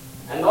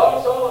 And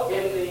also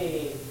in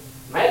the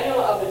Manual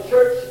of the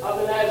Church of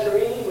the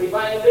Nazarene, we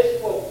find this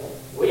quote,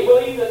 we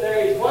believe that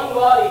there is one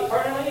God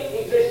eternally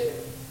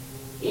existing.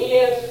 He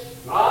is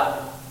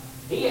God.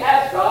 He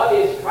as God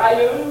is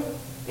triune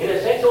in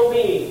essential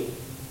being,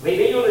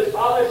 revealed as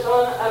Father,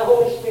 Son, and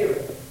Holy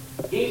Spirit.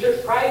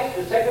 Jesus Christ,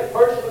 the second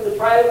person of the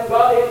triune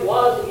Godhead,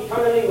 was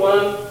eternally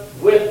one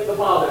with the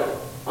Father.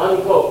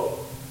 Unquote.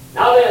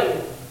 Now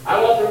then,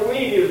 I want to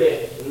review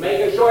this and make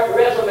a short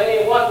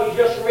resume of what we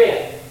just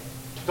read,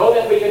 so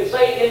that we can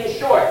say in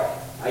short.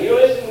 Now you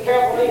listen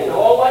carefully, and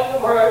all what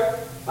you've heard,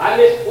 if I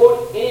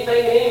misquote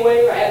anything in any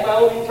way or add my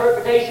own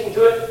interpretation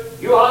to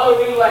it, you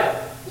holler, you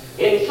laugh.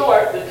 In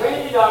short, the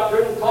Trinity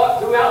doctrine taught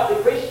throughout the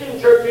Christian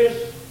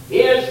churches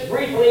is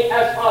briefly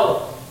as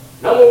follows.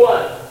 Number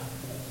one,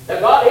 the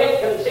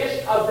Godhead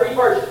consists of three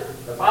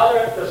persons, the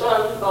Father, the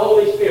Son, the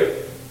Holy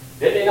Spirit.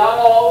 Did they not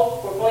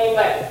all proclaim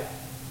that?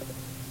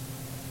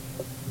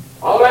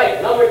 All right,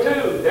 number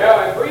two, there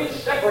are three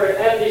separate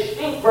and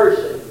distinct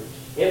persons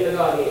in the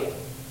Godhead.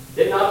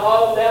 Did not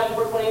all of them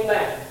proclaim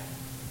that?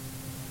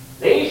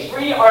 These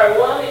three are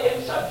one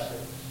in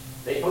substance.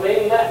 They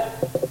claim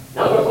that.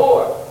 Number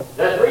four,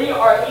 the three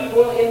are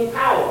equal in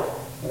power.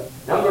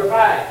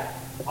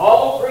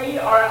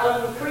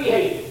 are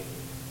uncreated.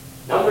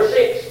 Number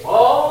 6,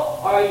 all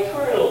are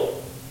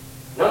eternal.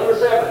 Number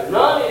 7,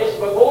 none is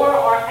before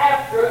or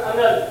after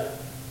another.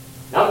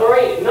 Number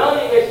 8, none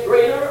is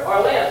greater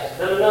or less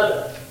than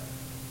another.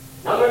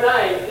 Number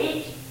 9,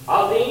 each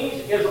of these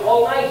is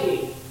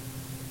almighty.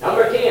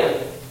 Number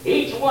 10,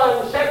 each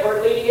one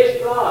separately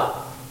is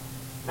God.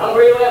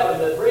 Number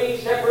 11, the three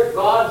separate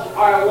gods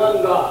are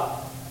one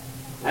God.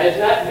 Now, is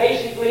that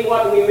basically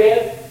what we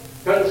read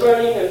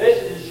concerning, and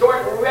this is a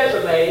short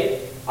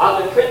resume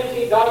of the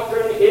Trinity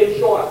doctrine in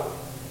short.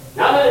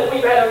 Now that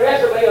we've had a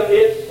resume of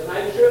this, and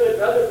I'm sure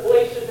there's other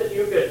places that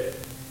you could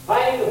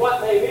find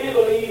what they really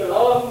believe, and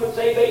all of them would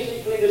say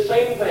basically the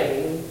same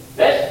thing,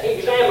 let's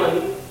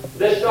examine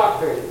this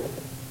doctrine.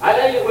 I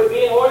think it would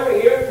be in order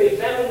here to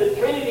examine the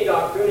Trinity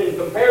doctrine and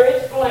compare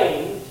its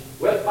claims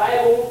with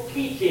Bible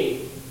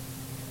teaching.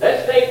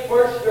 Let's take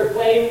first their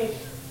claims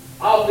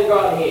of the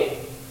Godhead.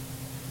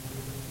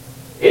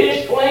 It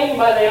is claimed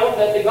by them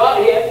that the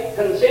Godhead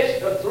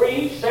consists of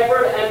three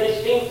separate and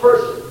distinct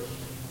persons.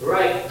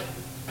 Right.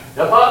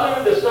 The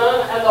Father, the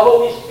Son, and the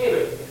Holy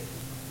Spirit.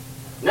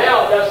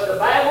 Now, does the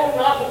Bible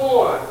not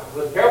warn,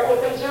 with careful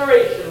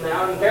consideration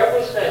now and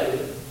careful study,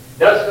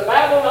 does the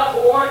Bible not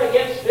warn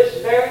against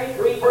this very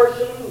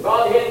three-person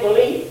Godhead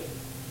belief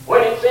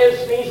when it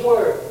says these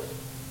words?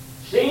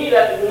 See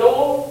that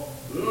no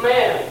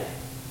man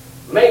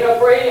make a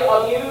prey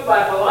of you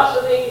by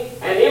philosophy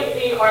and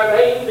empty or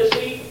vain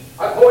deceit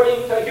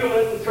according to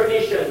human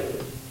tradition,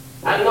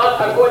 and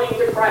not according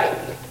to Christ.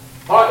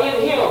 For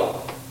in him,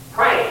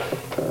 Christ,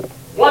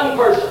 one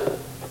person,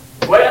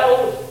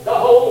 dwells the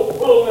whole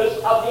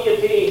fullness of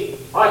deity,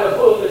 or the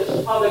fullness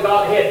of the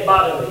Godhead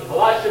bodily.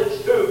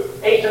 Colossians 2,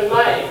 8 and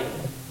 9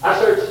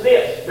 asserts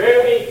this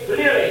very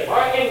clearly. For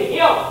in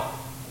him,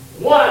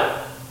 one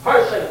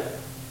person,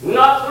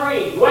 not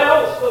three,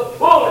 dwells the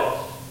fullness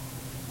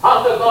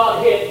of the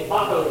Godhead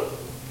bodily.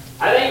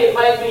 I think it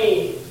might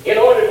be, in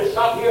order to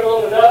stop here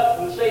long enough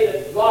and say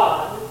that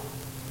God,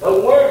 the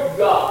word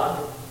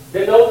God,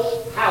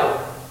 denotes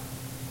power.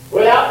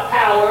 Without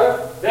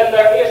power, then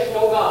there is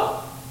no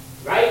God.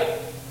 Right?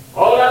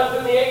 All down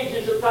through the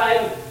ages of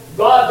time,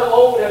 gods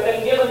alone have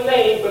been given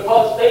names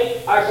because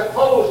they are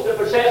supposed to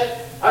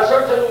possess a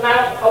certain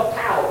amount of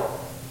power.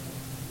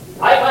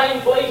 I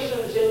find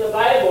places in the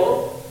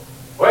Bible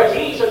where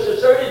Jesus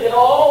asserted that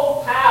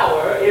all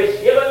power is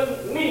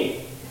given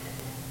me,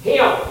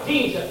 him,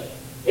 Jesus,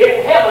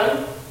 in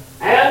heaven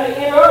and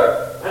in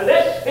earth. And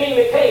this being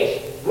the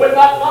case, would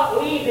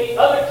not leave the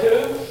other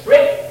two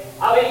stripped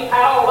of any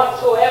power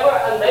whatsoever,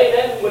 and they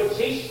then would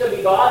cease to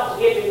be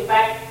gods if in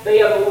fact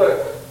they ever were.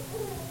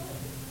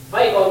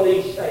 Think on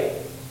these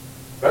things,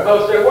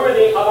 because they're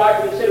worthy of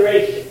our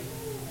consideration.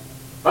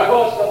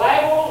 Because the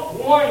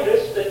Bible warned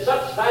us that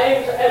such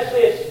times as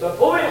this,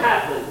 before it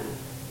happened,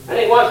 and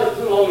it wasn't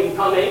too long in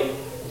coming,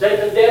 since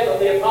the death of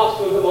the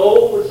apostles of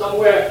old was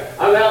somewhere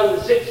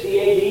around 60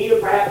 A.D. or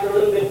perhaps a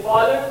little bit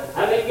farther,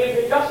 and it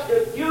gives you just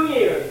a few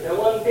years, to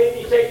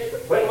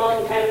 156, when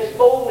Montanus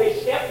boldly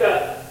stepped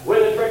up with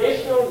the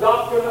traditional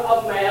doctrine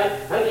of man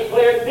and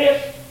declared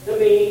this to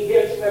be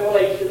his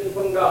revelation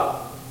from God.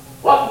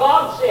 What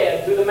God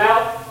said through the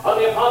mouth of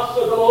the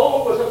apostles of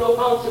old was of no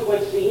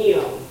consequence to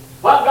him.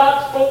 What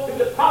God spoke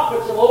to the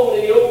prophets of old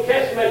in the Old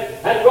Testament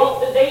and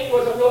wrote the date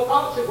was of no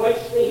consequence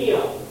to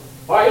him.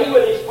 For he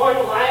with his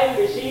carnal mind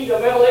received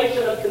a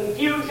revelation of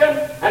confusion,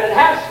 and it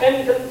has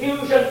been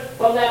confusion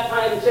from that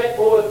time set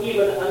forth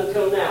even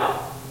until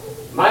now.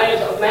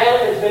 Minds of man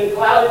has been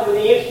clouded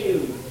with the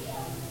issues.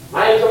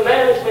 Minds of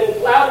man has been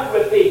clouded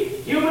with the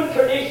human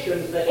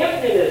traditions, the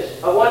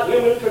emptiness of what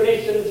human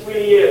traditions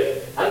really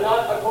is, and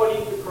not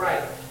according to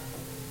Christ.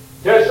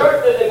 To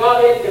assert that the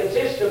Godhead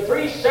consists of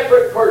three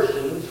separate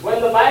persons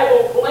when the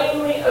Bible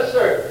plainly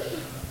asserts,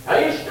 now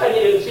you study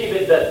it and see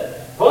if it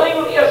doesn't,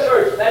 plainly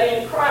asserts that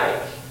in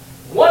Christ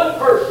one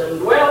person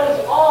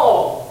dwells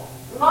all,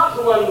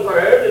 not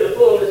one-third of the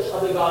fullness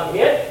of the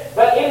Godhead,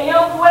 but in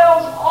him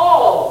dwells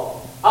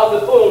all of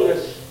the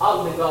fullness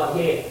of the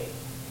Godhead.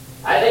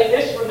 I think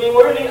this would be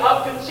worthy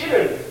of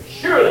considering.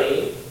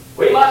 Surely,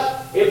 we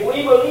must, if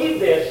we believe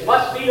this,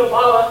 must be to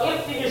follow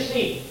empty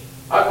deceit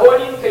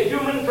according to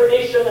human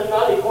tradition and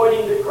not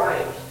according to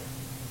Christ.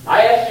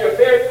 I ask you a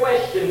fair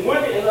question.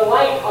 Would it, in the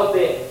light of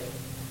this,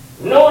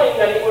 knowing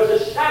that it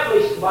was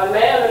established by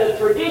man and a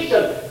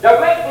tradition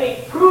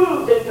directly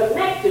proved and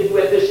connected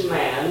with this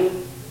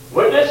man,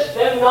 would this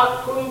then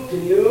not prove to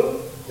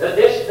you that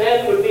this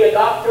then would be a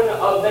doctrine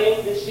of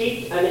vain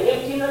deceit and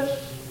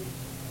emptiness?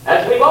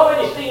 As we've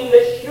already seen,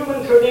 this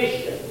human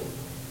tradition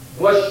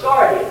was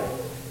started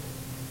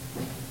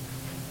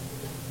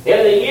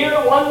in the year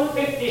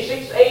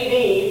 156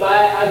 A.D.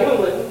 by a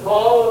human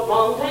called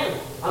Montanus.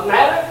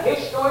 A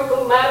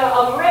historical matter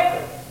of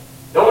record.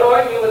 Don't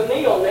argue with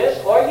me on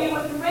this, argue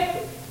with the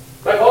record.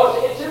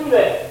 Because it's in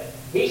there.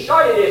 He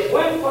started this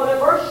when for the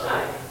first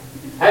time.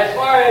 As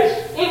far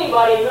as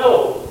anybody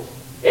knows,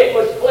 it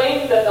was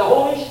claimed that the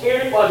Holy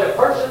Spirit was a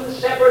person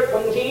separate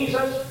from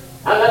Jesus,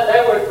 and that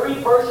there were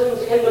three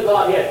persons in the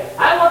Godhead.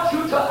 I want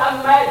you to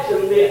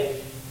imagine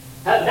this.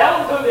 and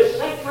down through the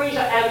centuries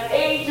and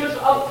ages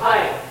of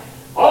time.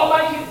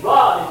 Almighty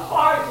God, as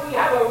far as we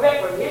have a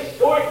record,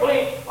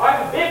 historically or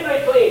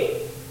biblically,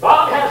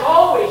 God has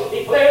always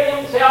declared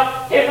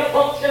himself in the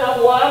function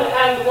of one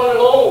and one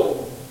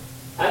alone.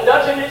 And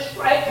doesn't it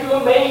strike you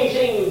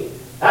amazing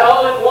that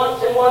all at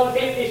once in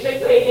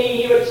 156 AD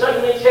he would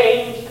suddenly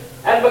change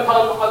and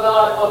become a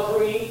God of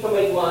three to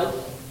make one?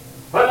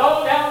 But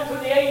all down through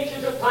the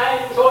ages of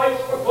time, so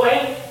it's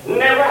proclaimed,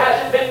 never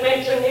has it been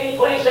mentioned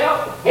anyplace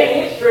else in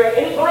history,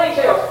 anyplace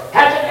else.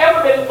 Has it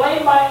ever been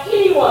claimed by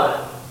anyone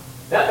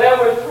that there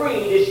were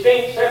three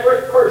distinct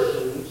separate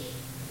persons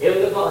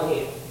in the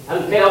Godhead?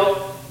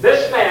 Until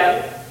this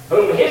man,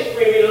 whom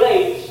history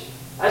relates,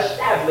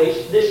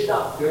 established this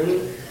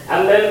doctrine,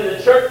 and then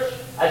the church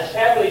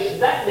established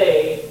that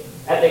day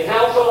at the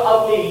Council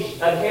of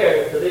Nice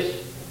adhered to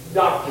this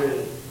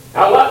doctrine.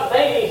 Now what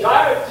they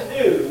desired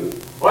to do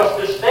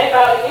was to stamp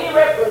out any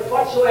reference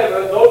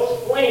whatsoever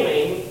those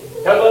claiming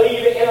to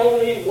believe in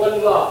only one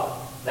God.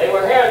 They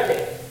were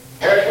heretics.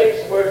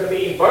 Heretics were to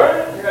be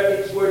burned,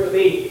 heretics were to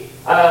be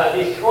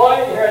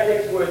destroyed,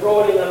 heretics were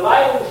thrown in the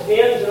lions'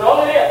 dens, and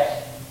all of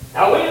this.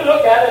 Now we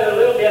look at it a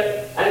little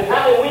bit and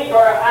kind of wink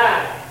our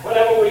eye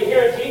whenever we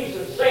hear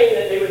Jesus say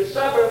that they would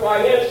suffer for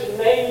his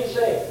name's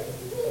sake.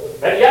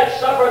 But yet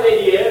suffer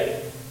they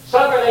did.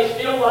 Suffer they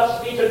still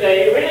must be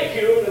today,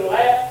 ridiculed and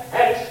laughed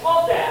and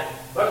scoffed at,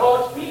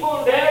 because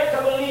people dare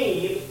to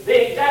believe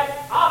the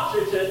exact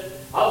opposite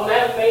of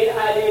man-made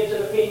ideas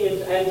and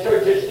opinions and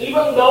churches,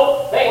 even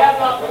though they have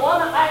not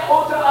one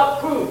iota of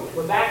proof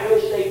to back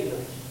those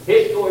statements,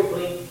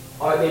 historically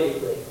or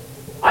biblically.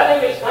 I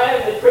think it's time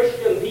that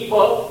Christian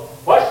people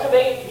was to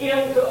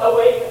begin to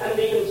awake and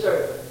be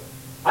concerned.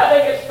 I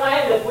think it's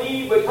time that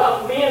we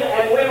become men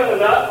and women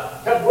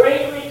enough to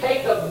bravely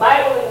take the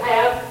Bible in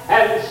hand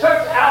and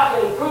search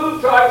out and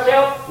prove to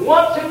ourselves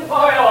once and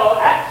for all,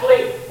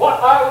 actually, what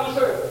are we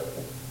serving?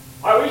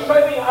 Are we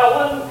serving a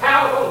one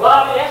powerful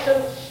God in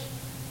essence?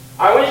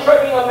 Are we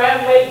serving a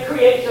man-made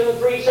creation of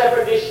three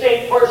separate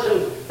distinct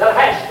persons that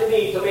has to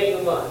be to make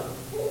them one?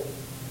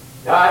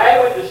 Now,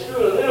 I went to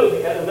school a little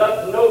bit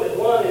enough to know that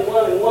one and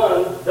one and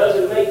one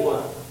doesn't make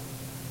one.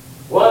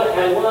 One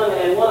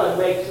and one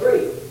makes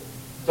three.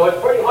 So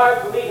it's pretty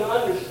hard for me to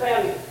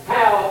understand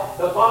how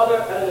the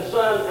Father and the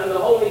Son and the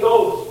Holy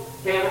Ghost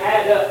can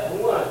add up to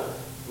one.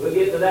 We'll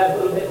get to that a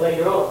little bit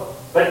later on.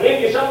 But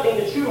give you something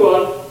to chew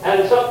on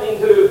and something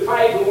to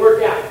try to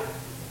work out.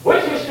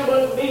 Which is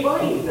to be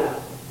believed now?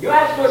 You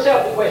ask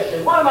yourself the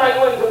question, what am I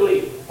going to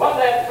believe? What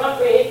that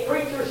country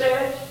preacher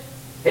says?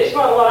 It's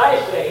not what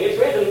I say. It's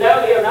written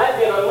down here, and I've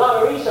done a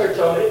lot of research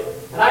on it.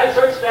 And I've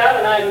searched out,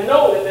 and I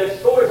know that there's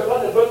scores of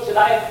other books that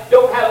I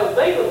don't have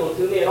available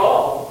to me at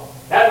all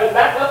that would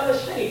back up the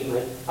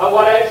statement of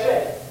what I've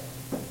said.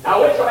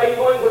 Now, which are you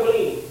going to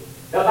believe?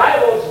 The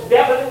Bible's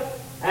definite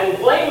and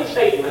plain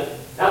statement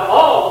that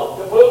all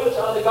the fullness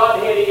of the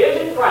Godhead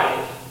is in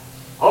Christ.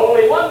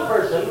 Only one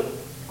person.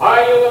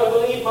 Are you going to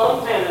believe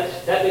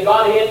Montanus that the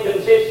Godhead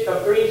consists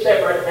of three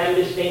separate and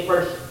distinct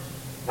persons?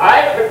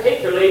 I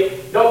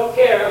particularly don't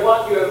care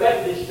what your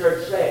Methodist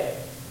church says.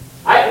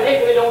 I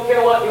particularly don't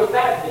care what your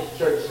Baptist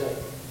church says.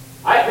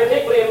 I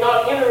particularly am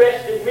not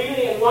interested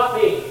really in what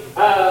the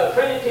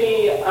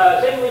Trinity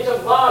Assemblies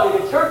of God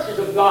and the churches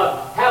of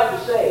God have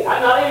to say.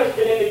 I'm not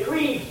interested in the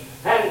creeds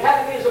and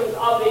catechisms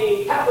of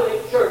the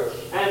Catholic Church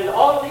and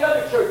all of the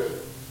other churches.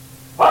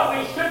 What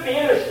we should be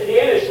interested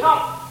in is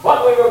not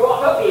what we were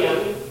brought up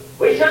in.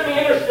 We should be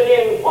interested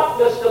in what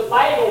does the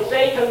Bible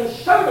say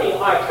concerning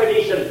our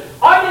tradition.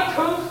 Are they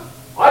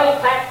truth? Are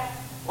they fact?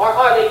 Or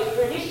are they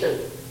tradition?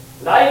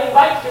 And I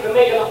invite you to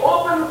make an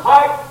open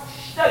heart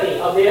study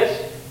of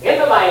this in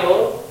the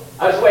Bible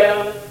as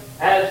well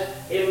as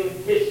in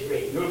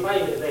history. You'll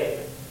find it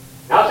there.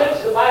 Now,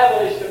 since the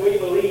Bible is to be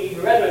believed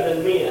rather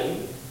than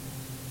men,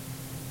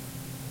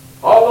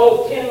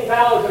 although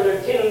 10,000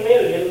 or 10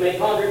 million may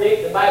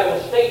contradict the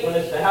Bible's statement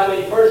as to how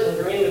many persons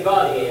are in the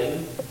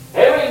Godhead,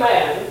 every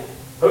man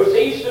who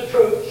sees the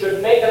truth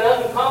should make an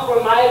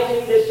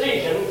uncompromising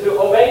decision to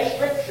obey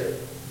Scripture,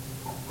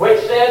 which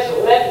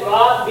says, let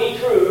God be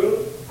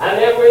true and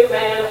every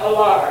man a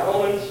liar.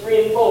 Romans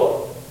 3 and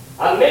 4.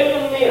 A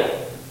million men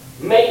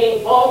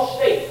making false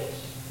statements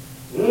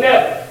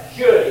never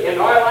should in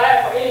our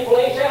life or any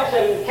place else,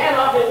 and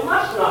cannot and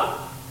must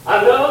not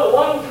annul the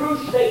one true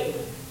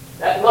statement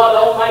that God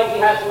Almighty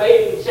has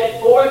made and set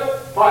forth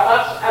for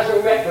us as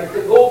a record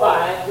to go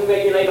by, to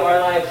regulate our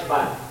lives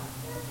by.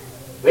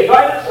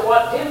 Regardless of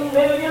what 10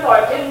 million or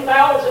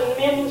 10,000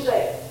 men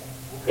say,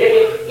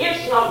 if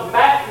it's not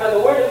backed by the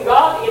Word of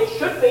God, it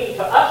should be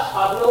to us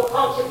of no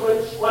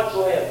consequence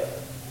whatsoever.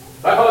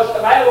 Because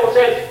the Bible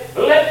says,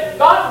 let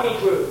God be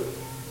true,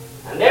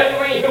 and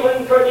every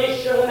human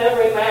tradition and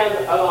every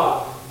man a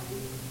lie.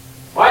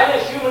 Why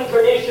this human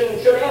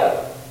tradition should have?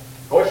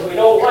 Of course, we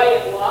know why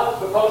it was,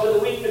 because of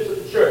the weakness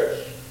of the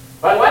church.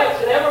 But why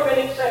it's never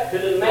been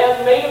accepted and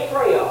man made a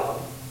prey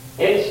of,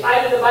 in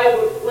spite of the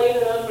Bible's plain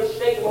and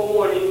unmistakable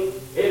warning,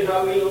 is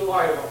a real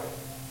marvel.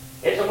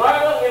 It's a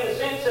marvel in the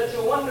sense that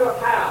you wonder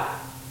how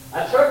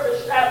A church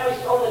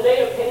established on the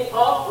day of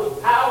Pentecost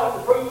with power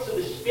and the fruits of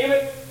the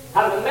Spirit,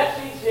 and the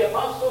message the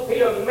Apostle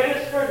Peter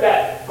ministered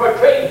that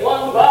portrayed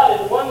one God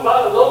and one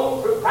God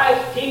alone through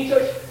Christ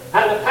Jesus,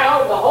 and the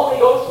power of the Holy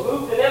Ghost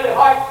moved in every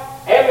heart,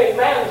 every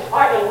man's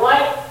heart and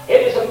life.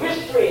 It is a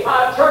mystery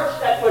how a church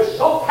that was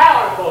so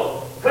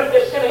powerful could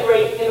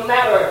disintegrate in a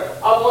matter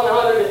of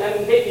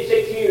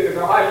 156 years,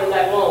 or hardly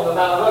that long,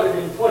 about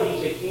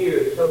 126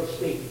 years, so to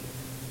speak.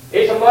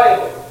 It's a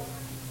marvel.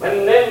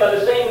 When then, by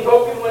the same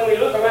token, when we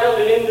look around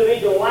at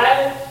individual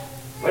lives,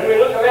 when we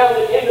look around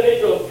at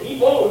individual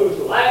people whose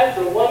lives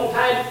were one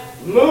time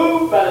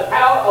moved by the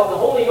power of the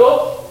Holy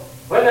Ghost,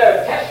 when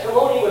their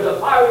testimony was a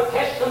fiery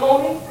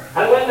testimony,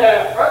 and when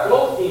their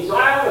utmost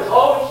desire was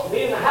always to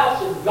be in the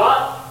house of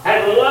God,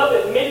 and love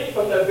admitted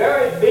from their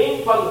very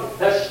being, from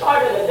the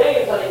start of the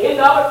day until the end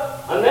of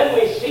it, and then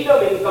we see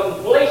them in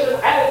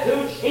complacent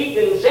attitudes, steeped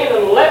in sin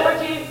and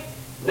lethargy,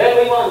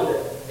 then we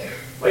wonder.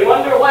 We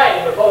wonder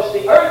why, because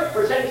the earth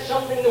presents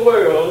something to the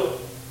world,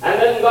 and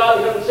then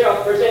God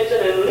Himself presents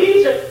it and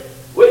leaves it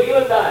with you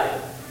and I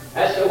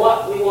as to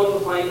what we want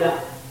to find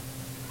out.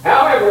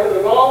 However,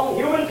 the wrong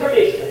human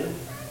tradition,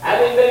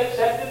 having been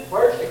accepted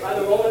first by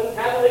the Roman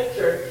Catholic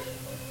Church,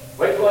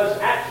 which was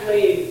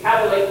actually,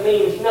 Catholic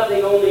means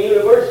nothing, only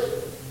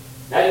universal.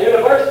 That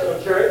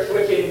universal church,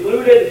 which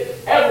included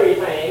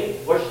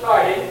everything, was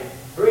started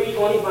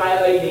 325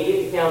 AD at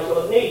the Council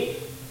of Nice.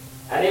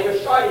 And they were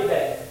started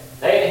there.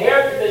 They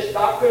adhered to this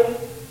doctrine,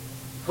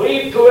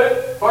 cleaved to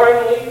it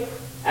firmly,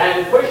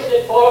 and pushed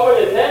it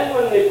forward. And then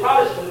when the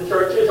Protestant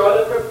churches, or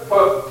the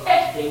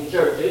protesting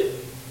churches,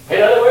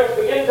 in other words,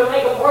 begin to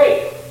make a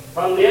break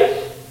from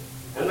this,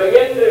 and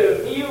begin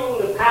to feel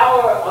the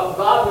power of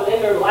God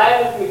within their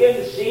lives, begin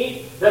to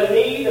see the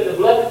need of the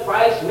blood of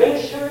Christ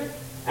ministered,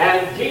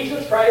 and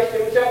Jesus Christ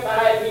Himself, the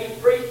high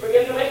priest,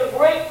 begin to make a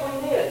break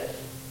from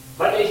this.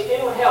 But they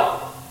still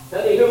held to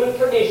the human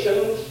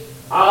traditions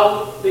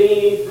of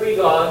the three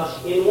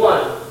gods in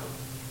one.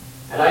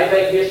 And I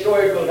think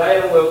historical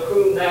data will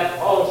prove that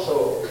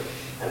also.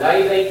 And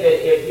I think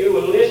that if you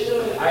will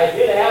listen, I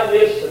did have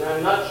this, and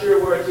I'm not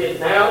sure where it is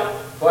now,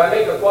 so I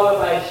make a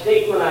qualified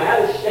statement. I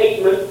had a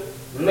statement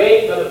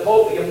made by the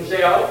Pope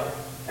himself,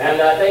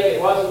 and I think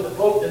it wasn't the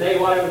Pope today,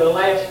 whatever the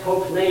last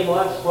Pope's name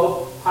was,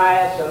 Pope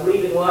Pius, I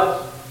believe it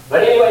was.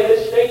 But anyway,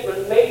 this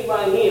statement made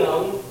by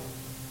him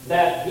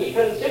that he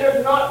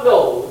considered not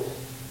those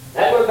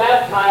that were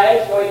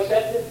baptized or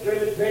accepted through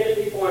the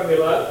Trinity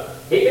formula.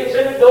 He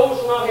considered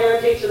those not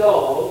heretics at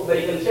all, but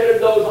he considered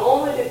those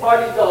only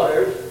departed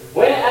daughters,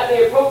 when at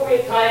the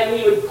appropriate time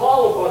he would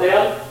call for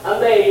them,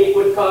 and they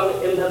would come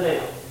into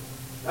them.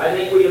 I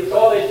think we have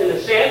saw this in a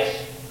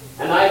sense,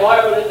 and I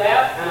marvel at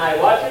that, and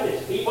I watch it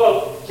as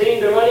people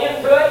seem to run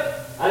into it,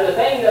 and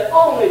the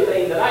only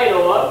thing that I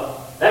know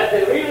of that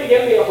can really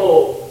give me a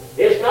hope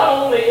is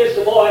not only is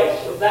the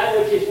voice of that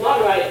which is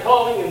not right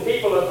calling, and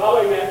people are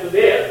following after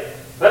this,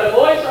 but the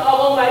voice of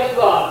Almighty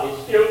God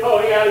is still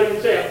calling out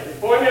Himself, and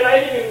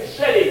formulating and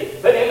setting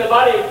within the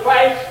body of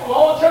Christ from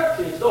all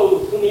churches,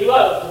 those whom He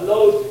loves and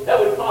those that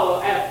would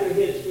follow after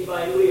His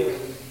divine will.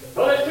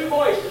 So there's two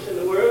voices in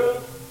the world.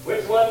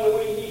 Which one will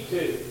we heed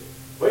to?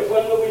 Which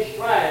one will we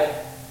strive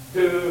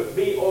to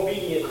be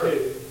obedient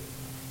to?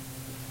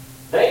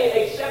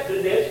 They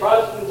accepted this,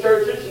 Protestant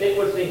churches, and it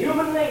was the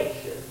human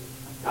nature.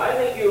 Now, I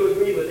think you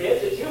agree with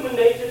this. It's human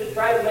nature to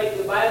try to make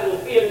the Bible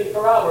fit and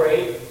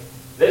corroborate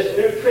this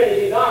new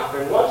Trinity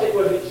doctrine. Once it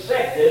was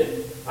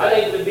accepted, I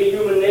think it would be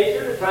human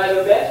nature to try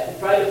their best, to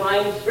try to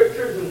find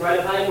scriptures and try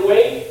to find a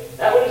way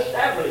that would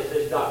establish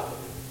this doctrine.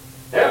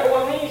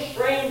 Therefore, many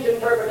strange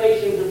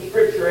interpretations of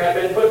Scripture have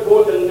been put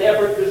forth in an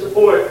effort to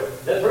support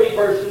the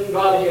three-person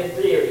Godhead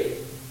theory.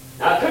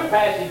 Now, two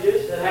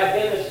passages that have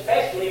been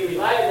especially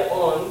relied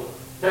upon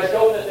to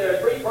show that there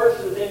are three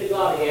persons in the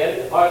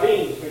Godhead are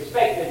these,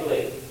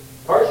 respectively.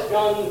 1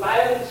 John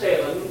 5 and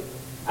 7,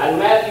 and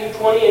Matthew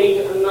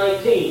 28 and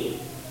 19.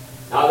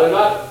 Now, they're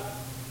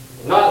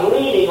not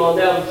leaning on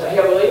them so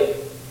heavily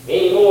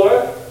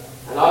anymore,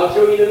 and I'll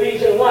show you the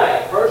reason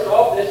why. First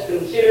off, let's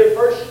consider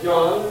 1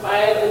 John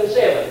 5 and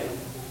 7.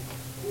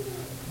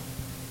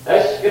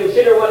 Let's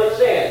consider what it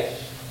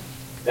says.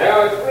 There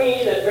are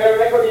three that bear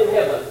record in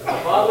heaven, the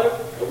Father,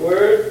 the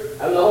Word,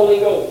 and the Holy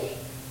Ghost.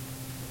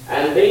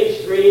 And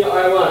these three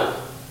are one.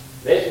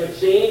 This would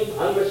seem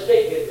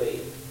unmistakably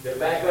to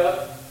back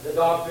up the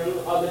doctrine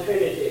of the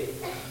Trinity.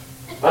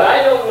 But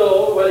I don't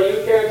know whether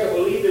you care to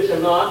believe this or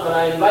not, but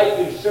I invite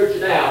you to search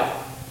it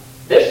out.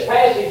 This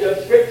passage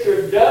of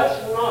Scripture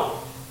does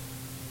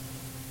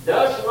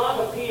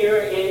not appear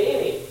in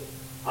any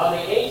of the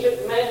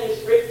ancient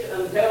manuscripts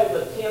until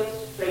the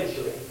 10th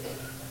century.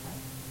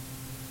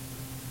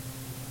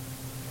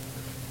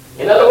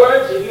 In other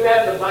words, if you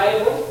have the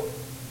Bible,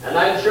 and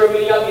I'm sure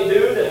many of you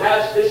do, that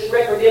has this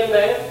record in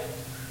there,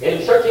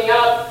 in searching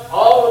out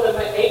all of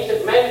the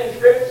ancient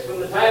manuscripts from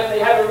the time they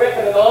have a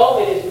record at all,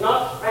 it is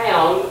not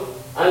found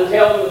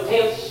until the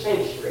 10th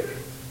century.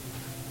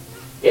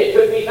 It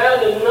could be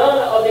found in none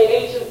of the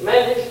ancient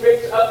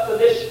manuscripts up to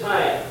this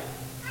time.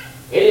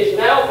 It is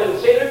now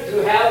considered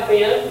to have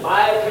been,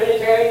 by by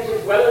Trinitarians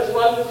as well as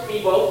oneness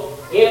people,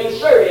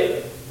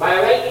 inserted by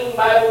ranking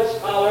Bible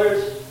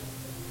scholars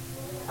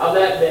of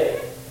that day.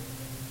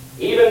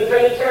 Even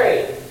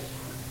Trinitarians.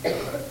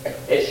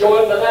 It's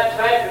showing by that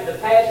fact that the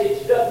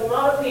passage does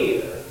not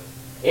appear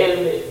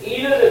in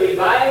either the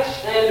Revised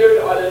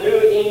Standard or the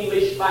New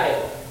English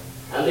Bible.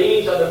 And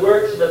these are the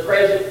works of the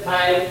present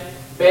time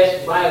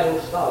best Bible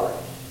scholars.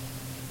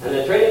 And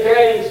the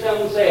Trinitarians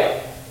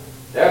themselves,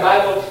 their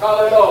Bible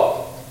scholars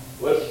all,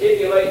 will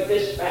stipulate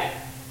this fact,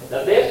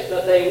 that this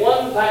that they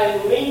one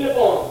time leaned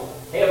upon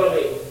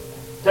heavily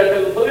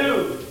to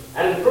conclude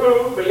and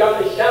prove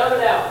beyond a shadow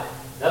of doubt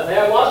that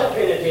there was a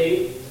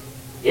Trinity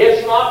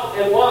is not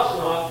and was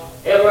not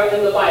ever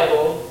in the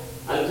Bible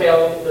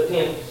until the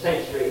 10th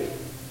century.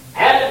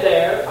 Added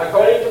there,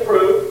 according to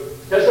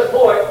proof, to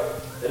support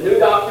the new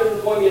doctrine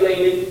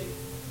formulated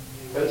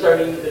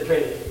concerning the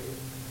Trinity.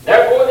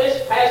 Therefore,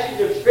 this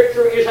passage of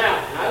Scripture is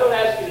out. And I don't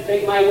ask you to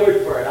take my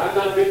word for it. I'm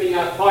not ripping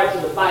out parts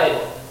of the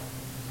Bible.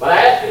 But I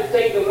ask you to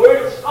take the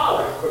word of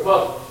scholars,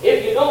 because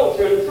if you don't,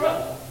 you're in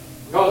trouble.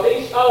 Because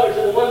these scholars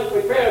are the ones that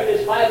prepared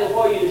this Bible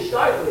for you to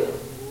start with.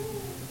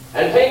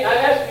 And I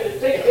ask you to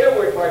take their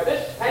word for it.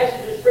 This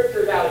passage of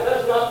Scripture is out. It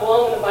does not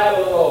belong in the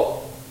Bible at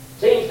all.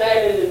 It seems to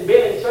have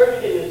been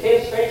inserted in the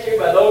 10th century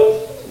by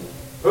those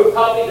who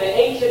copied the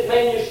ancient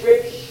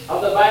manuscripts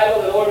of the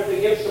Bible in order to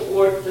give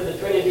support to the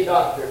Trinity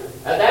doctrine.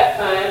 At that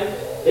time,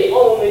 the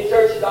only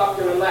church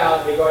doctrine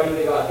allowed regarding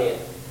the Godhead.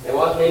 There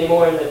wasn't any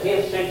more in the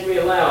 10th century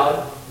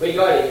allowed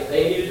regarding it.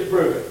 They needed to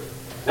prove it.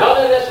 Now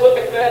then, let's look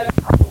at that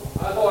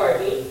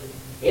authority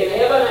in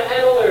heaven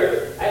and on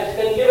earth has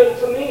been given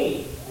to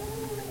me.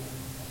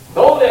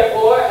 Go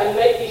therefore and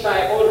make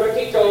disciples or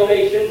teach all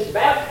nations,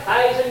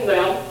 baptizing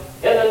them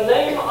in the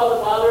name of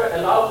the Father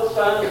and of the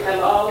Son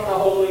and of the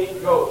Holy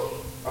Ghost,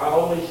 or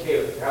Holy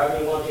Spirit,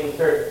 however you want to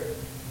insert it.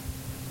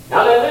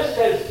 Now then, this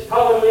has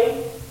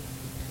commonly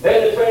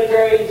been the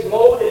Trinitarians'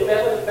 mode and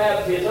method of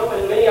baptism,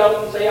 and many of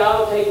them say,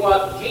 I'll take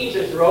what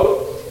Jesus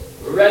wrote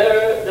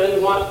rather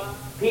than what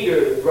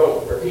Peter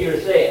wrote, or Peter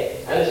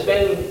said. And it's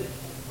been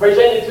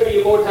presented to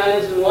you more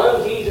times than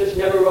one. Jesus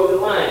never wrote a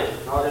line.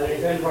 Not in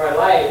return for our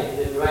lives, he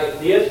didn't write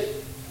this.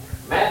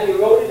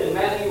 Matthew wrote it, and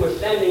Matthew was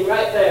standing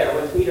right there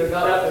when Peter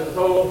got up and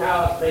told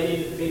how they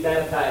needed to be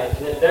baptized.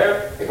 And if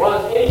there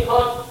was any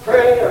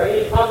contrary or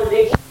any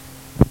contradiction,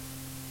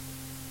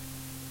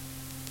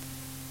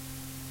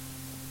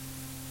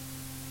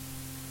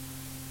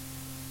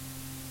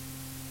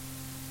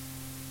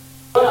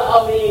 one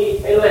of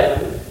the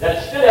 11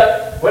 that stood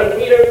up when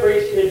Peter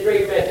preached his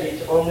great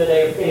message on the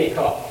day of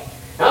Pentecost.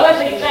 Now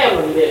let's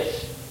examine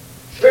this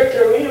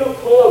Scripture real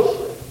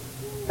closely.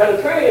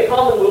 Contrary to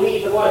common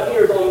belief and what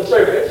appears on the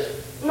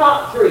surface,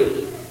 not three,